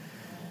bear.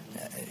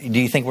 Do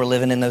you think we're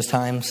living in those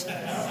times?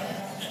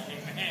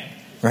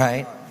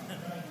 Right?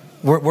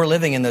 We're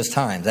living in those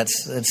times.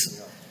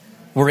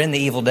 We're in the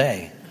evil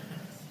day.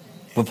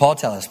 What Paul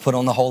tells us, put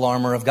on the whole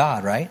armor of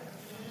God, right?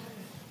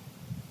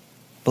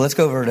 But let's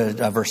go over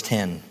to verse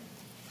 10.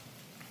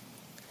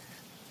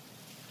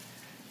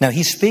 Now,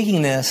 he's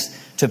speaking this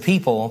to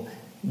people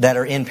that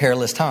are in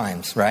perilous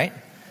times, right?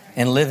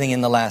 And living in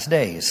the last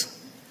days.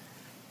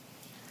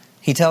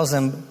 He tells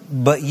them,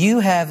 "But you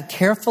have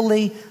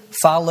carefully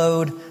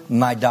followed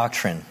my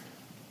doctrine,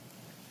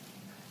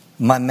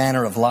 my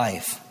manner of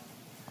life,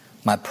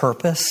 my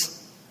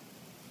purpose,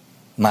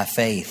 my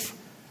faith,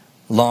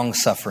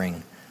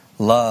 long-suffering,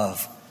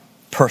 love,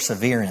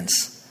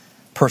 perseverance,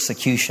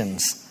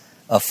 persecutions,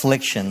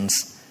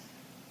 afflictions,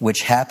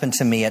 which happened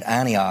to me at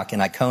Antioch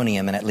and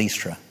Iconium and at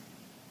Lystra."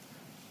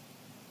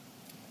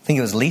 I think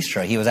it was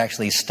Lystra. He was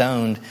actually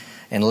stoned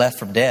and left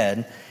for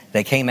dead.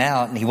 They came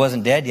out and he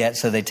wasn't dead yet,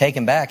 so they take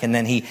him back, and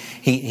then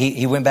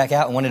he went back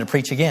out and wanted to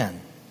preach again.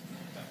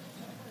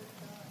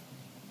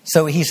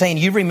 So he's saying,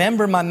 you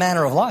remember my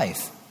manner of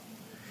life.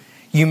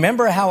 You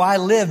remember how I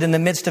lived in the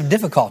midst of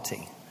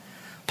difficulty.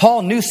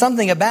 Paul knew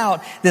something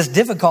about this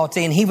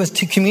difficulty, and he was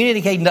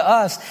communicating to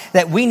us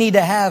that we need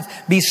to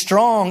be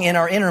strong in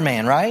our inner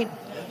man, right?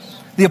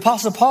 The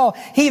Apostle Paul,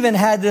 he even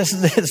had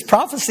this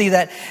prophecy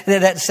that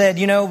said,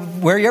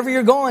 wherever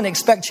you're going,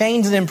 expect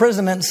chains and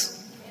imprisonments.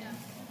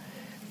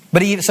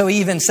 But he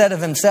even said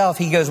of himself,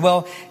 he goes,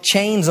 well,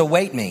 chains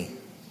await me,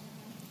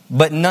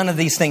 but none of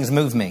these things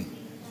move me.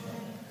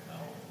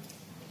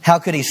 How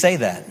could he say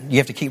that? You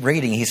have to keep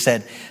reading. He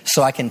said,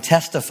 so I can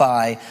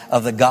testify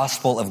of the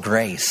gospel of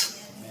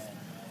grace.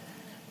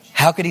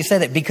 How could he say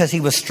that? Because he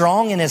was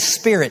strong in his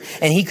spirit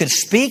and he could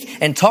speak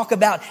and talk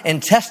about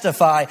and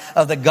testify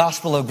of the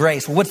gospel of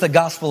grace. What's the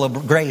gospel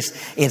of grace?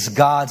 It's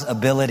God's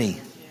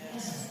ability.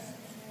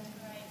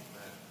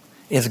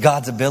 It's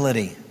God's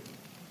ability.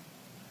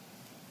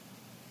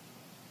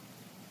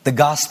 The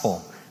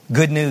gospel,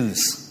 good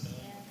news.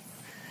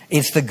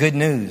 It's the good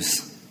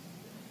news.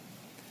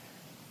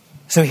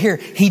 So here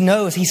he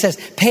knows, he says,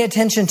 pay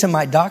attention to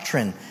my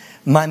doctrine,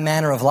 my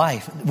manner of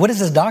life. What is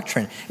his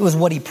doctrine? It was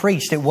what he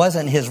preached. It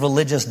wasn't his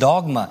religious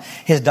dogma.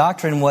 His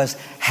doctrine was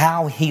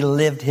how he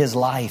lived his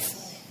life.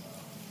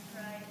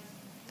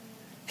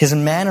 His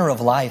manner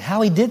of life,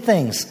 how he did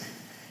things.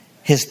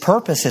 His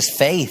purpose, his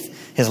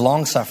faith, his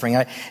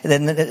long-suffering.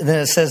 Then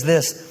it says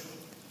this.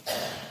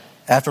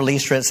 After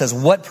Lystra, it says,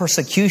 what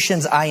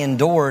persecutions I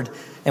endured.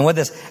 And what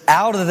this,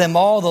 out of them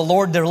all the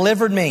Lord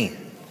delivered me.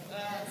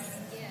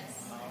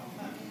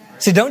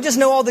 See, don't just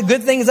know all the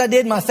good things I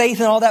did, my faith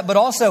and all that, but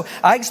also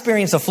I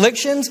experienced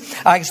afflictions,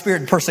 I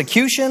experienced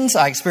persecutions,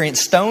 I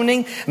experienced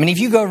stoning. I mean, if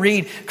you go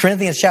read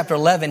Corinthians chapter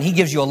 11, he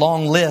gives you a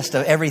long list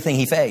of everything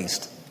he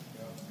faced.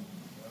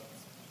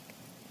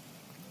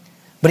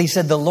 But he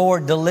said the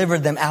Lord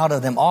delivered them out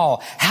of them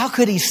all. How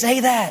could he say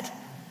that?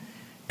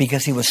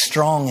 Because he was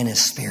strong in his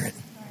spirit.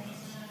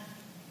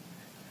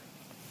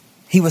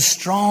 He was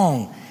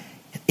strong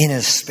in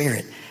his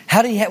spirit.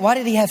 Why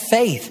did he have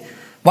faith?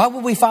 Why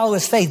would we follow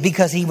his faith?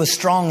 Because he was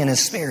strong in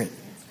his spirit.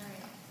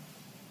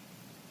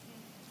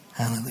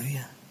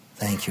 Hallelujah.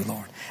 Thank you,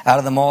 Lord. Out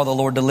of them all the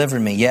Lord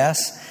delivered me.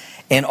 Yes.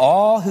 And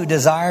all who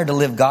desire to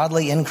live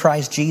godly in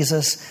Christ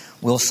Jesus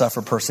will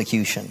suffer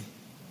persecution.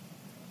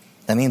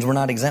 That means we're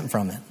not exempt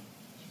from it.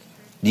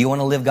 Do you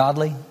want to live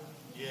godly?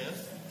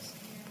 Yes.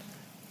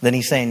 Then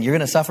he's saying you're going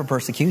to suffer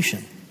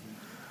persecution.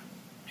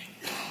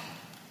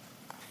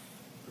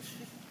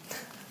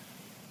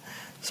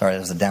 Sorry, that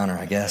was a downer,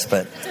 I guess,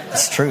 but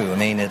it's true. I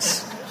mean,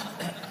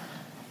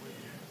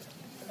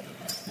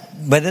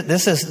 But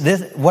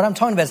this what I'm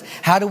talking about is,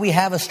 how do we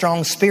have a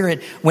strong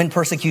spirit when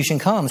persecution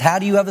comes? How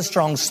do you have a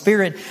strong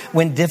spirit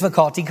when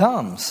difficulty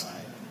comes?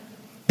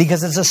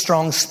 Because it's a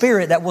strong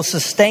spirit that will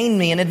sustain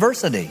me in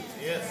adversity.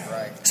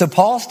 So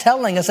Paul's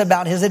telling us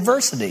about his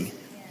adversity.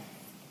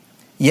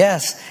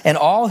 Yes, and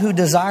all who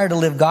desire to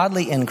live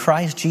godly in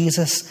Christ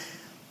Jesus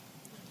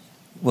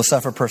will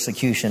suffer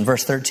persecution.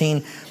 Verse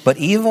 13, but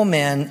evil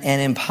men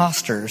and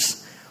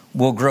impostors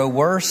will grow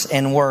worse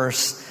and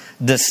worse,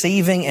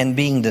 deceiving and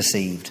being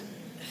deceived.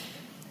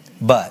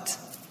 But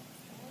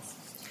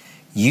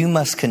you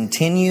must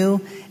continue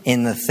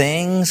in the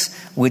things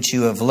which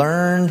you have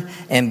learned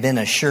and been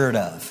assured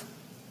of.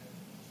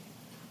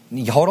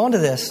 You hold on to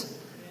this,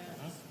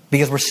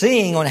 because we're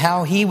seeing on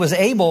how he was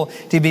able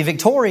to be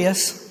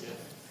victorious.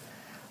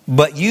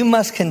 But you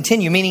must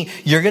continue, meaning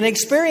you're going to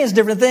experience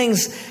different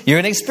things.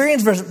 You're going to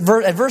experience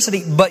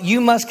adversity, but you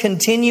must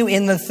continue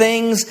in the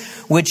things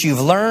which you've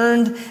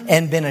learned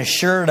and been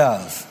assured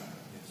of.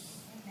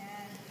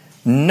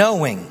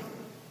 Knowing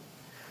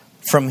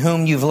from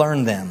whom you've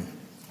learned them.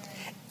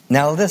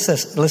 Now listen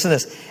to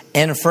this.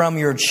 And from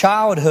your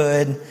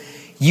childhood,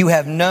 you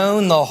have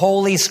known the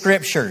Holy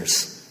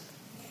Scriptures.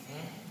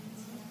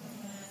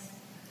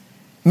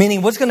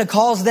 Meaning, what's going to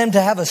cause them to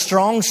have a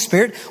strong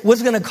spirit?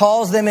 What's going to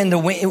cause them into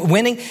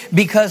winning?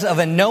 Because of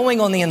a knowing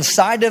on the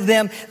inside of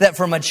them that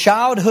from a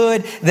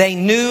childhood they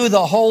knew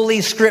the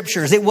Holy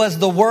Scriptures. It was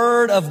the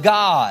Word of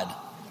God.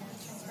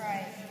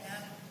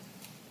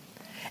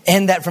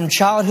 And that from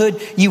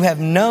childhood you have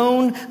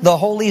known the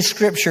Holy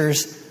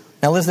Scriptures.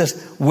 Now listen to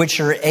this.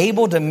 Which are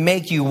able to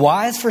make you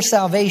wise for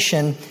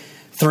salvation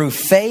through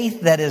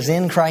faith that is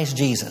in Christ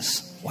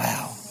Jesus.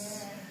 Wow.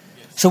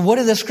 So what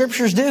do the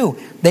Scriptures do?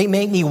 They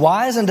make me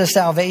wise unto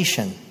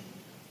salvation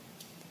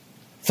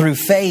through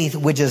faith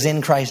which is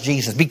in Christ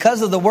Jesus.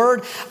 Because of the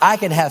Word, I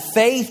can have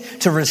faith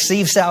to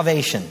receive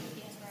salvation.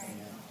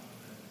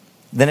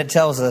 Then it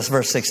tells us,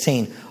 verse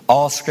 16,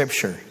 all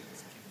Scripture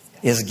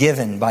is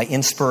given by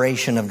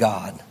inspiration of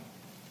God.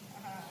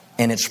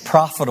 And it's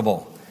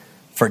profitable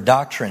for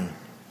doctrine,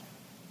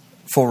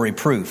 for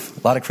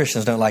reproof. A lot of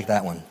Christians don't like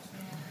that one.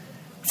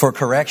 For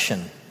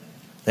correction.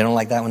 They don't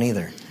like that one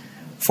either.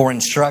 For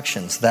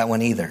instructions, that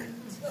one either.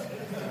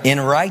 In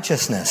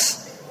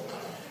righteousness,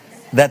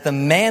 that the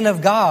man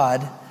of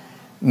God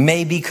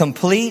may be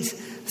complete,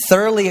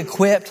 thoroughly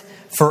equipped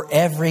for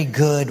every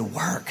good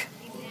work.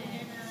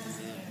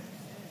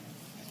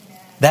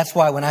 That's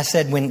why when I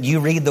said when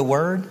you read the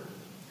Word,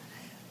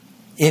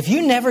 if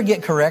you never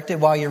get corrected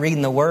while you're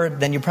reading the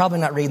Word, then you're probably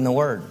not reading the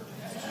Word.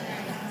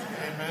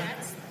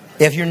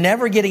 If you're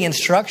never getting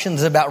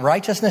instructions about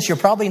righteousness, you're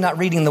probably not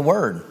reading the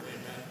Word.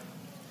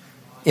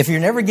 If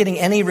you're never getting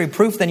any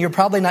reproof, then you're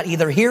probably not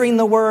either hearing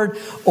the Word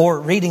or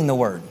reading the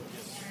Word.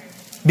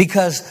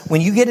 Because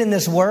when you get in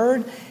this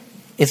Word,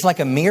 it's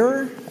like a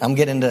mirror.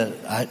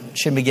 I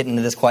shouldn't be getting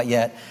into this quite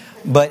yet,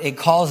 but it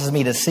causes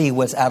me to see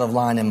what's out of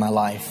line in my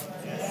life.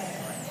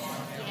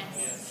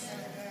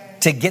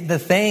 To get the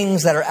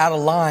things that are out of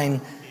line.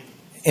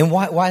 And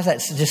why is that?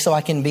 Just so I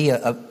can be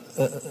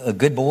a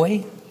good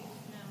boy?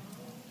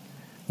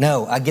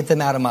 No, I get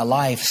them out of my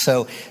life.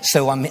 So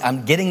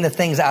I'm getting the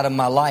things out of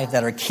my life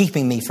that are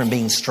keeping me from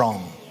being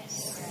strong.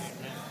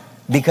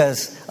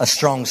 Because a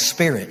strong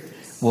spirit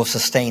will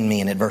sustain me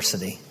in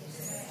adversity.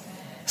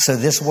 So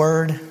this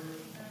word,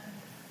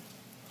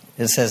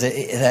 it says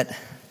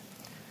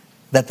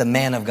that the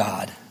man of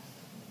God.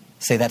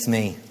 Say, that's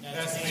me.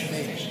 That's me.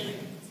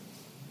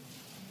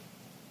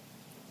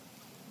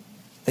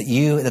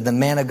 That the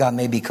man of God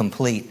may be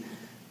complete.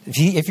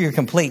 If you're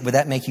complete, would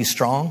that make you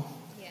strong?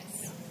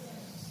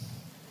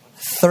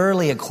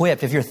 Thoroughly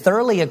equipped. If you're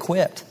thoroughly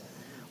equipped,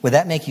 would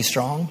that make you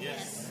strong?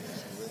 Yes.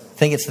 I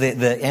think it's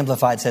the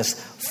Amplified says,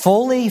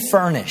 fully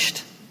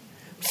furnished.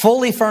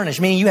 Fully furnished,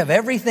 meaning you have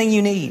everything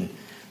you need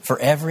for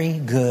every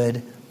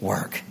good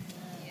work.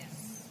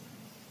 Yes.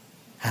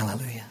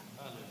 Hallelujah.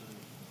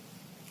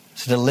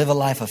 So to live a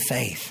life of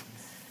faith,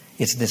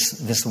 it's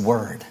this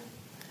word.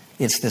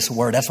 It's this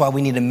word. That's why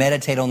we need to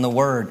meditate on the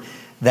word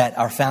that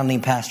our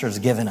founding pastor has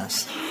given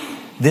us.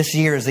 This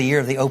year is the year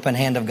of the open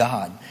hand of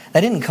God.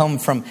 That didn't come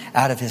from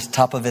out of his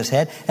top of his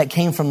head. That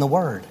came from the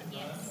Word.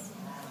 Yes.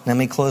 Let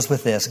me close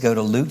with this. Go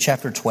to Luke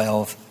chapter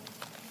 12,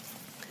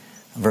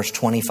 verse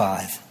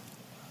 25.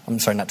 I'm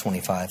sorry, not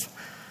 25.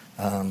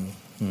 I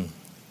think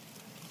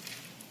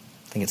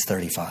it's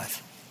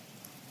 35.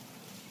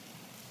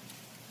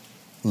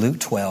 Luke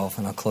 12,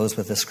 and I'll close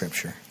with this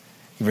scripture.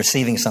 You're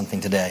receiving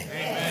something today.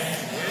 Amen.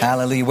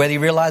 Hallelujah. Whether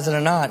you realize it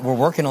or not, we're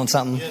working on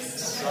something.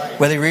 Yes.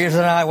 Whether you realize it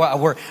or not,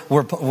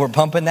 we're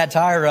pumping that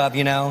tire up,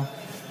 you know.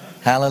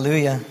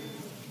 Hallelujah.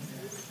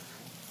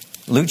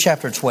 Luke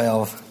chapter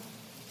 12.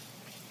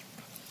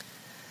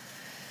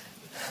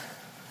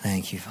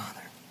 Thank you,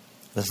 Father.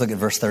 Let's look at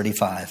verse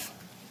 35.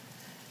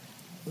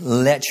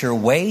 Let your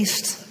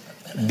waist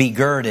be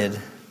girded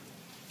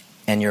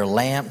and your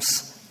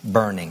lamps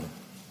burning.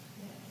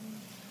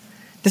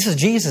 This is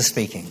Jesus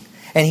speaking.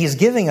 And he's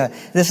giving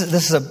this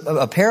is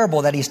a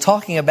parable that he's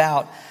talking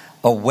about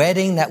a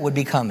wedding that would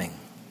be coming.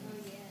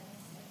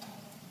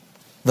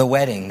 the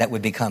wedding that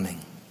would be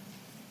coming,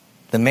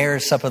 the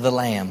marriage supper of the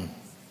Lamb,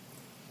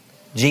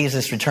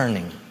 Jesus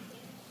returning.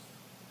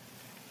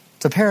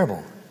 It's a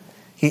parable.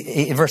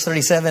 Verse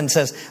 37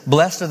 says,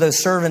 blessed are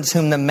those servants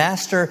whom the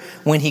master,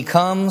 when he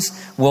comes,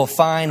 will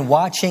find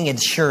watching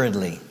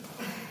assuredly.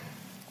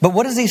 But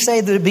what does he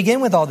say to begin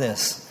with all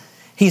this?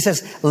 He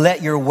says,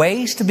 let your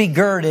waist be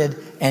girded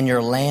and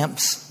your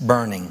lamps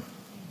burning.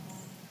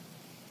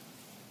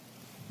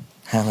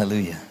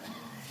 Hallelujah.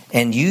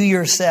 And you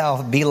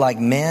yourself be like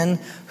men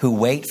who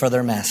wait for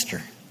their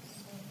master.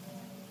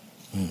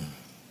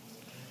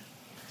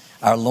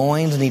 Our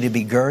loins need to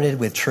be girded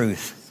with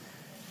truth.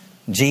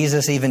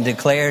 Jesus even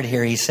declared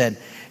here, he said,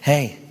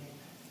 hey,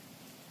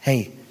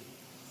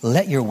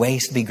 let your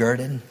waist be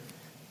girded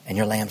and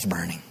your lamps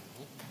burning.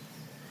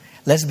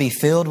 Let's be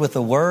filled with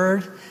the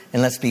Word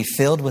and let's be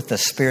filled with the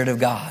Spirit of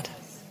God.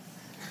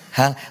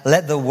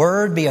 Let the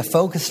Word be a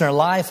focus in our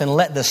life and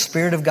let the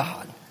Spirit of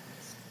God.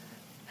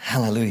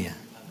 Hallelujah.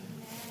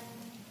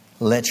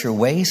 Let your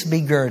waist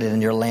be girded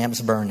and your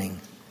lamps burning,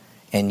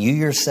 and you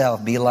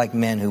yourself be like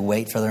men who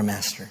wait for their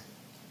master.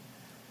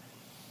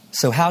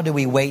 So how do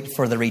we wait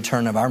for the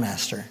return of our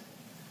master?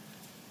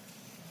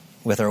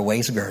 With our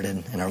waist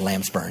girded and our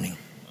lamps burning.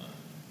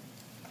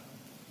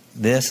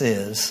 This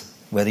is,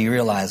 whether you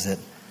realize it,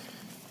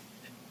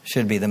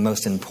 should be the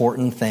most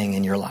important thing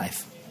in your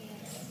life.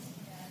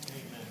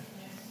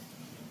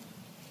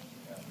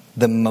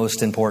 The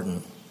most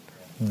important.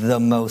 The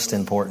most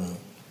important.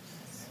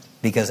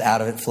 Because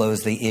out of it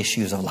flows the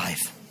issues of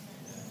life.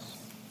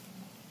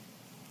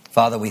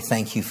 Father, we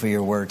thank you for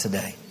your word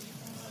today.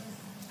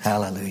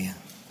 Hallelujah.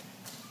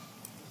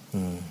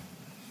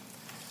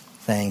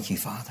 Thank you,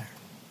 Father.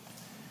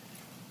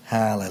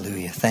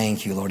 Hallelujah.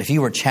 Thank you, Lord. If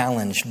you were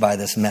challenged by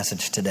this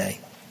message today,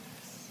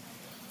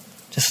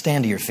 just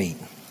stand to your feet.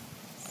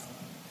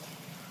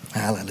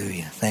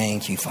 Hallelujah.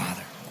 Thank you,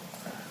 Father.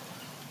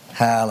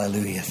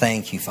 Hallelujah.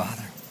 Thank you,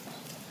 Father.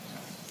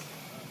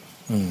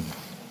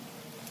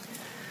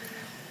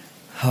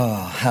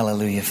 Oh,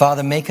 hallelujah.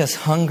 Father, make us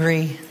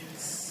hungry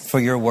for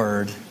your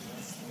word.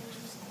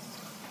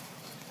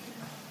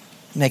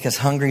 Make us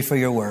hungry for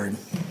your word.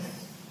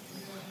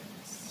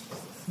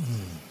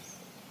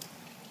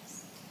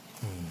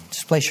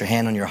 Just place your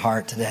hand on your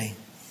heart today.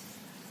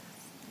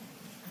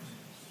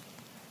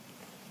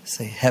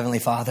 Say, Heavenly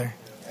Father,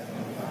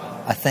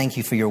 I thank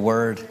you for your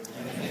word.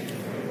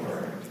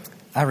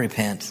 I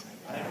repent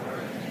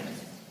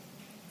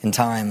in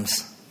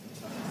times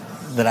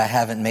that I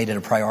haven't made it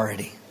a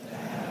priority.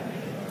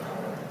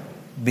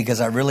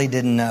 Because I really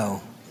didn't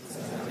know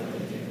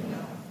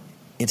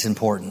its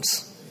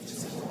importance.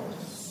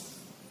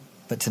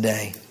 But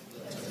today,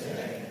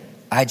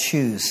 I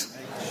choose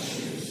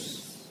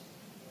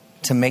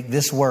to make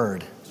this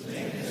word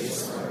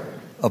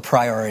a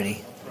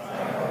priority.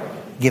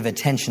 Give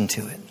attention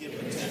to it.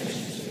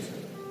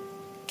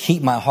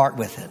 Keep my heart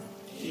with it.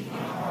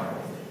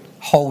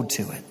 Hold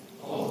to it.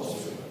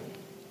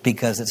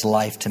 Because it's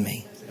life to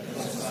me.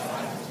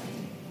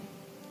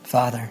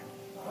 Father,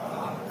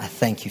 I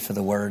thank you for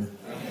the word.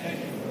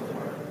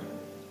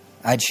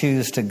 I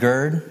choose to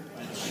gird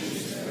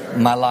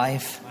my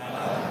life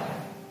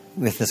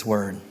with this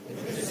word.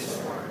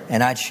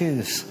 And I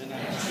choose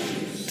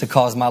to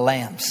cause my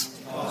lamps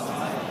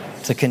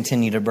to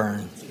continue to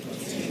burn.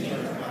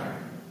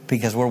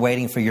 Because we're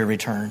waiting for your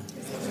return.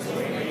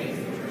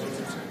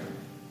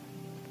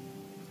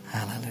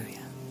 Hallelujah.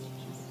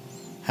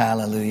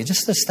 Hallelujah.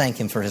 Just let's thank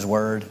him for his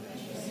word.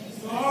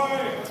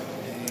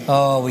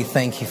 Oh, we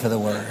thank you for the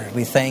word.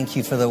 We thank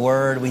you for the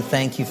word. We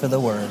thank you for the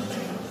word.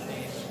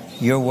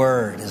 Your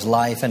word is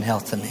life and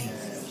health to me.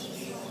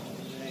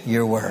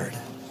 Your word.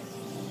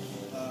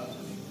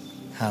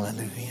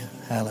 Hallelujah.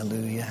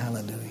 Hallelujah.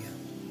 Hallelujah.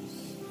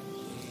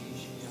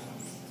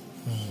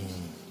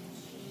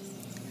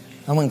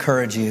 I want to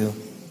encourage you.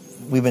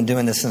 We've been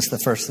doing this since the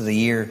first of the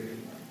year.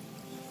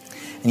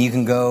 And you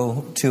can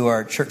go to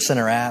our Church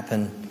Center app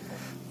and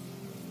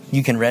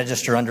you can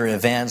register under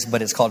events,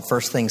 but it's called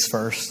First Things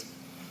First.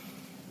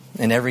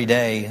 And every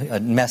day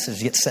a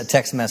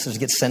text message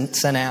gets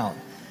sent out,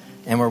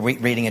 and we're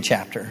reading a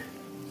chapter.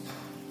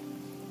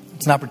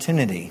 It's an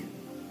opportunity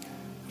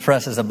for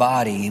us as a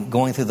body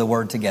going through the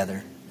Word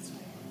together.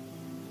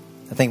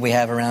 I think we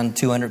have around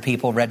 200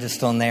 people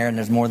registered on there, and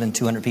there's more than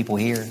 200 people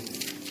here.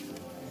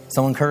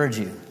 So I'll encourage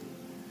you.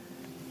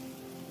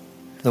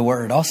 The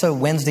Word. Also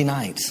Wednesday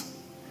nights.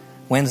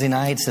 Wednesday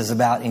nights is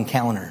about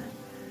encounter.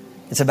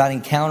 It's about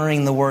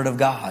encountering the Word of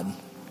God.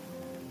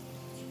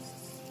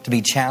 To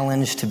be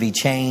challenged, to be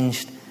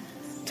changed,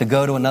 to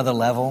go to another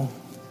level.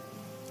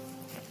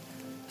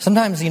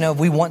 Sometimes, if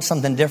we want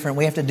something different,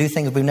 we have to do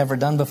things we've never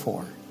done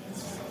before.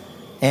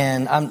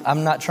 And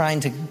I'm not trying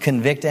to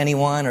convict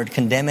anyone or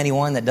condemn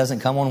anyone that doesn't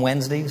come on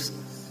Wednesdays.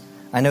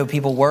 I know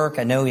people work.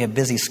 I know we have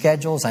busy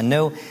schedules. I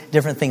know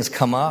different things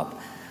come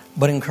up.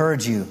 But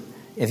encourage you,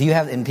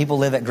 and people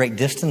live at great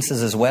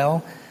distances as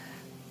well.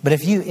 But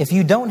if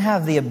you don't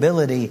have the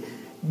ability,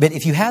 but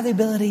if you have the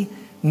ability,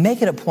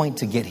 make it a point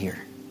to get here.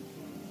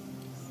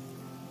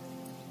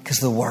 Because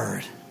the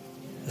Word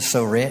is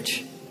so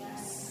rich.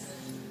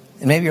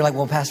 And maybe you're like,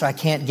 well, Pastor, I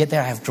can't get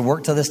there. I have to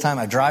work till this time.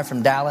 I drive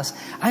from Dallas.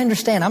 I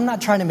understand. I'm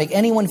not trying to make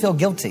anyone feel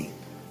guilty.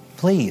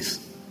 Please.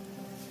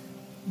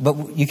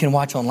 But you can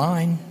watch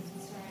online.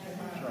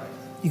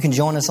 You can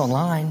join us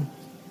online.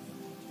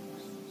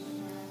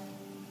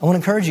 I want to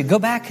encourage you, go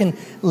back and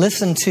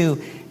listen to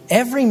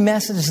every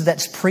message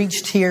that's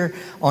preached here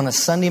on a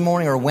Sunday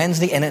morning or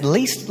Wednesday, and at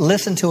least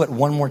listen to it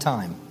one more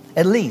time.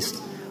 At least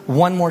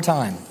one more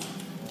time.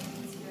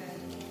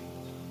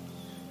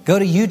 Go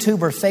to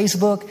YouTube or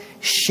Facebook,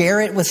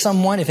 share it with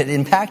someone if it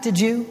impacted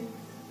you,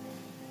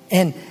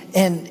 and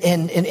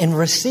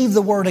receive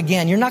the word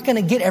again. You're not going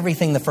to get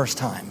everything the first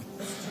time.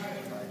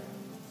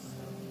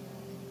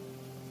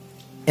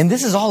 And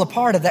this is all a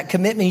part of that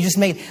commitment you just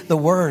made. The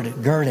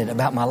word girded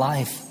about my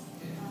life.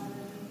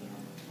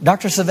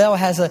 Dr. Savelle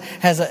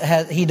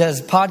he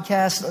does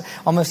podcasts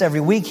almost every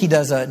week. He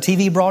does a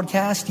TV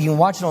broadcast. You can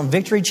watch it on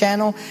Victory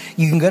Channel.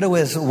 You can go to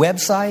his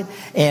website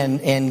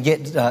and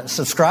get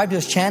subscribed to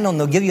his channel, and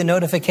they'll give you a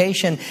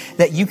notification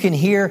that you can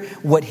hear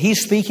what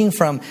he's speaking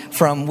from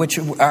which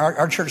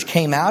our church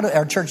came out.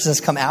 Our church has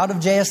come out of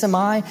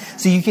JSMI,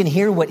 so you can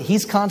hear what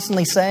he's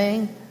constantly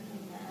saying.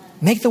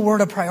 Make the word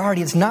a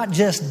priority. It's not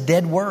just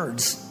dead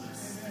words.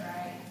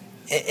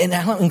 And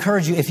I'll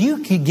encourage you, if you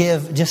could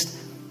give just...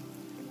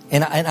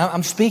 And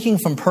I'm speaking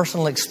from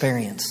personal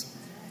experience.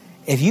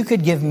 If you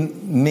could give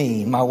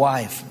me, my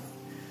wife,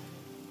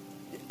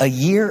 a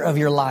year of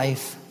your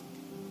life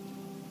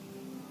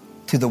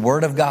to the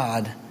Word of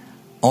God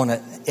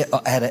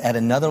at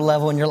another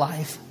level in your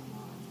life,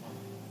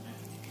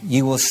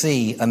 you will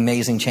see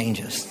amazing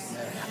changes.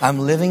 I'm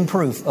living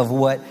proof of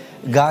what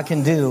God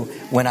can do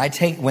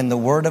when the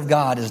Word of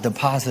God is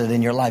deposited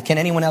in your life. Can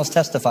anyone else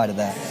testify to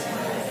that?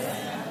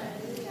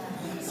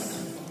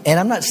 And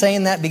I'm not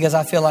saying that because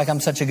I feel like I'm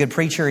such a good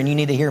preacher and you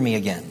need to hear me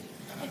again.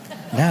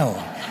 No.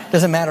 It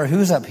doesn't matter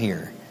who's up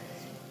here.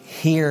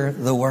 Hear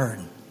the word.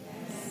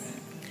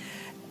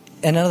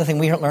 Another thing,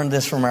 we learned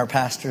this from our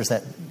pastor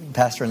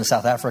in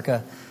South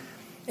Africa.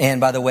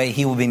 And by the way,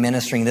 he will be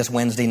ministering this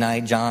Wednesday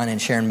night. John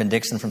and Sharon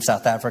Bendixon from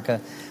South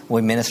Africa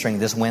will be ministering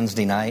this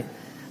Wednesday night.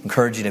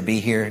 Encourage you to be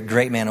here.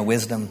 Great man of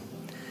wisdom.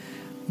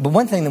 But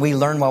one thing that we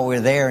learned while we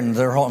were there, and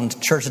their whole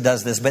church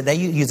does this, but they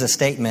use a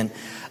statement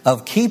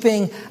of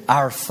keeping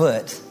our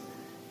foot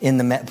in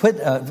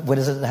the... what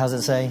is it? How does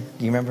it say?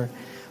 Do you remember?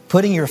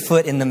 Putting your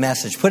foot in the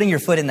message. Putting your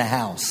foot in the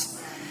house.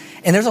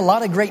 And there's a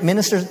lot of great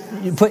ministers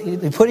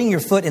putting your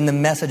foot in the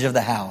message of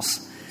the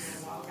house.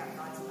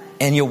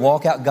 And you'll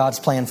walk out God's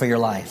plan for your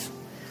life.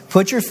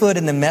 Put your foot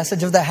in the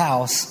message of the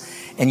house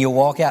and you'll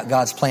walk out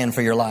God's plan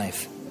for your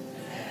life.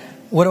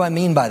 What do I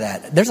mean by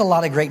that? There's a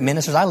lot of great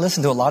ministers. I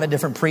listen to a lot of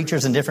different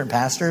preachers and different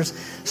pastors.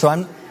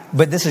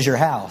 But this is your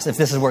house, if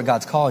this is where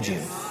God's called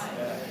you.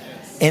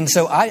 And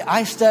so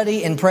I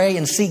study and pray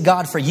and seek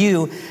God for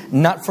you,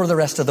 not for the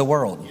rest of the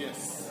world.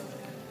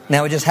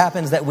 Now, it just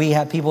happens that we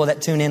have people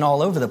that tune in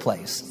all over the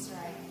place.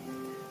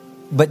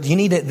 But you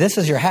need it. This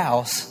is your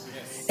house.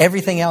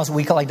 Everything else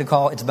we like to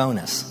call it's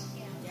bonus.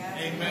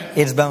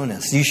 It's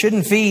bonus. You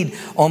shouldn't feed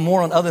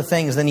more on other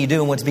things than you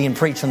do on what's being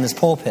preached from this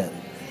pulpit.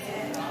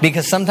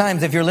 Because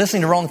sometimes if you're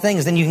listening to wrong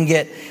things, then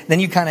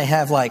you kind of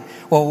have like,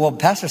 well,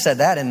 Pastor said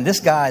that, and this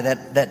guy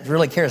that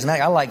really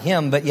charismatic, I like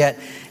him, but yet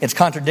it's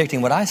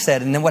contradicting what I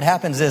said. And then what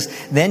happens is,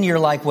 then you're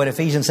like what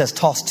Ephesians says,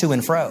 tossed to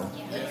and fro.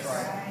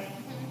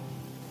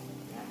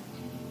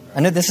 I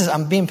know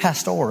I'm being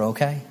pastoral,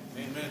 okay?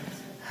 Amen.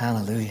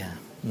 Hallelujah.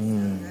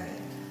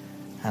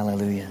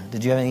 Hallelujah.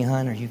 Did you have any,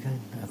 hon? Are you good?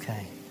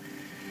 Okay.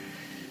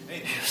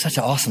 Such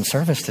an awesome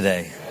service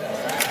today.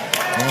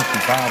 Thank you,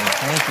 Father.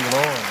 Thank you,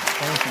 Lord.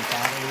 Thank you,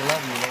 Father. We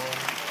love you, Lord.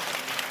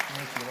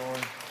 Thank you, Lord.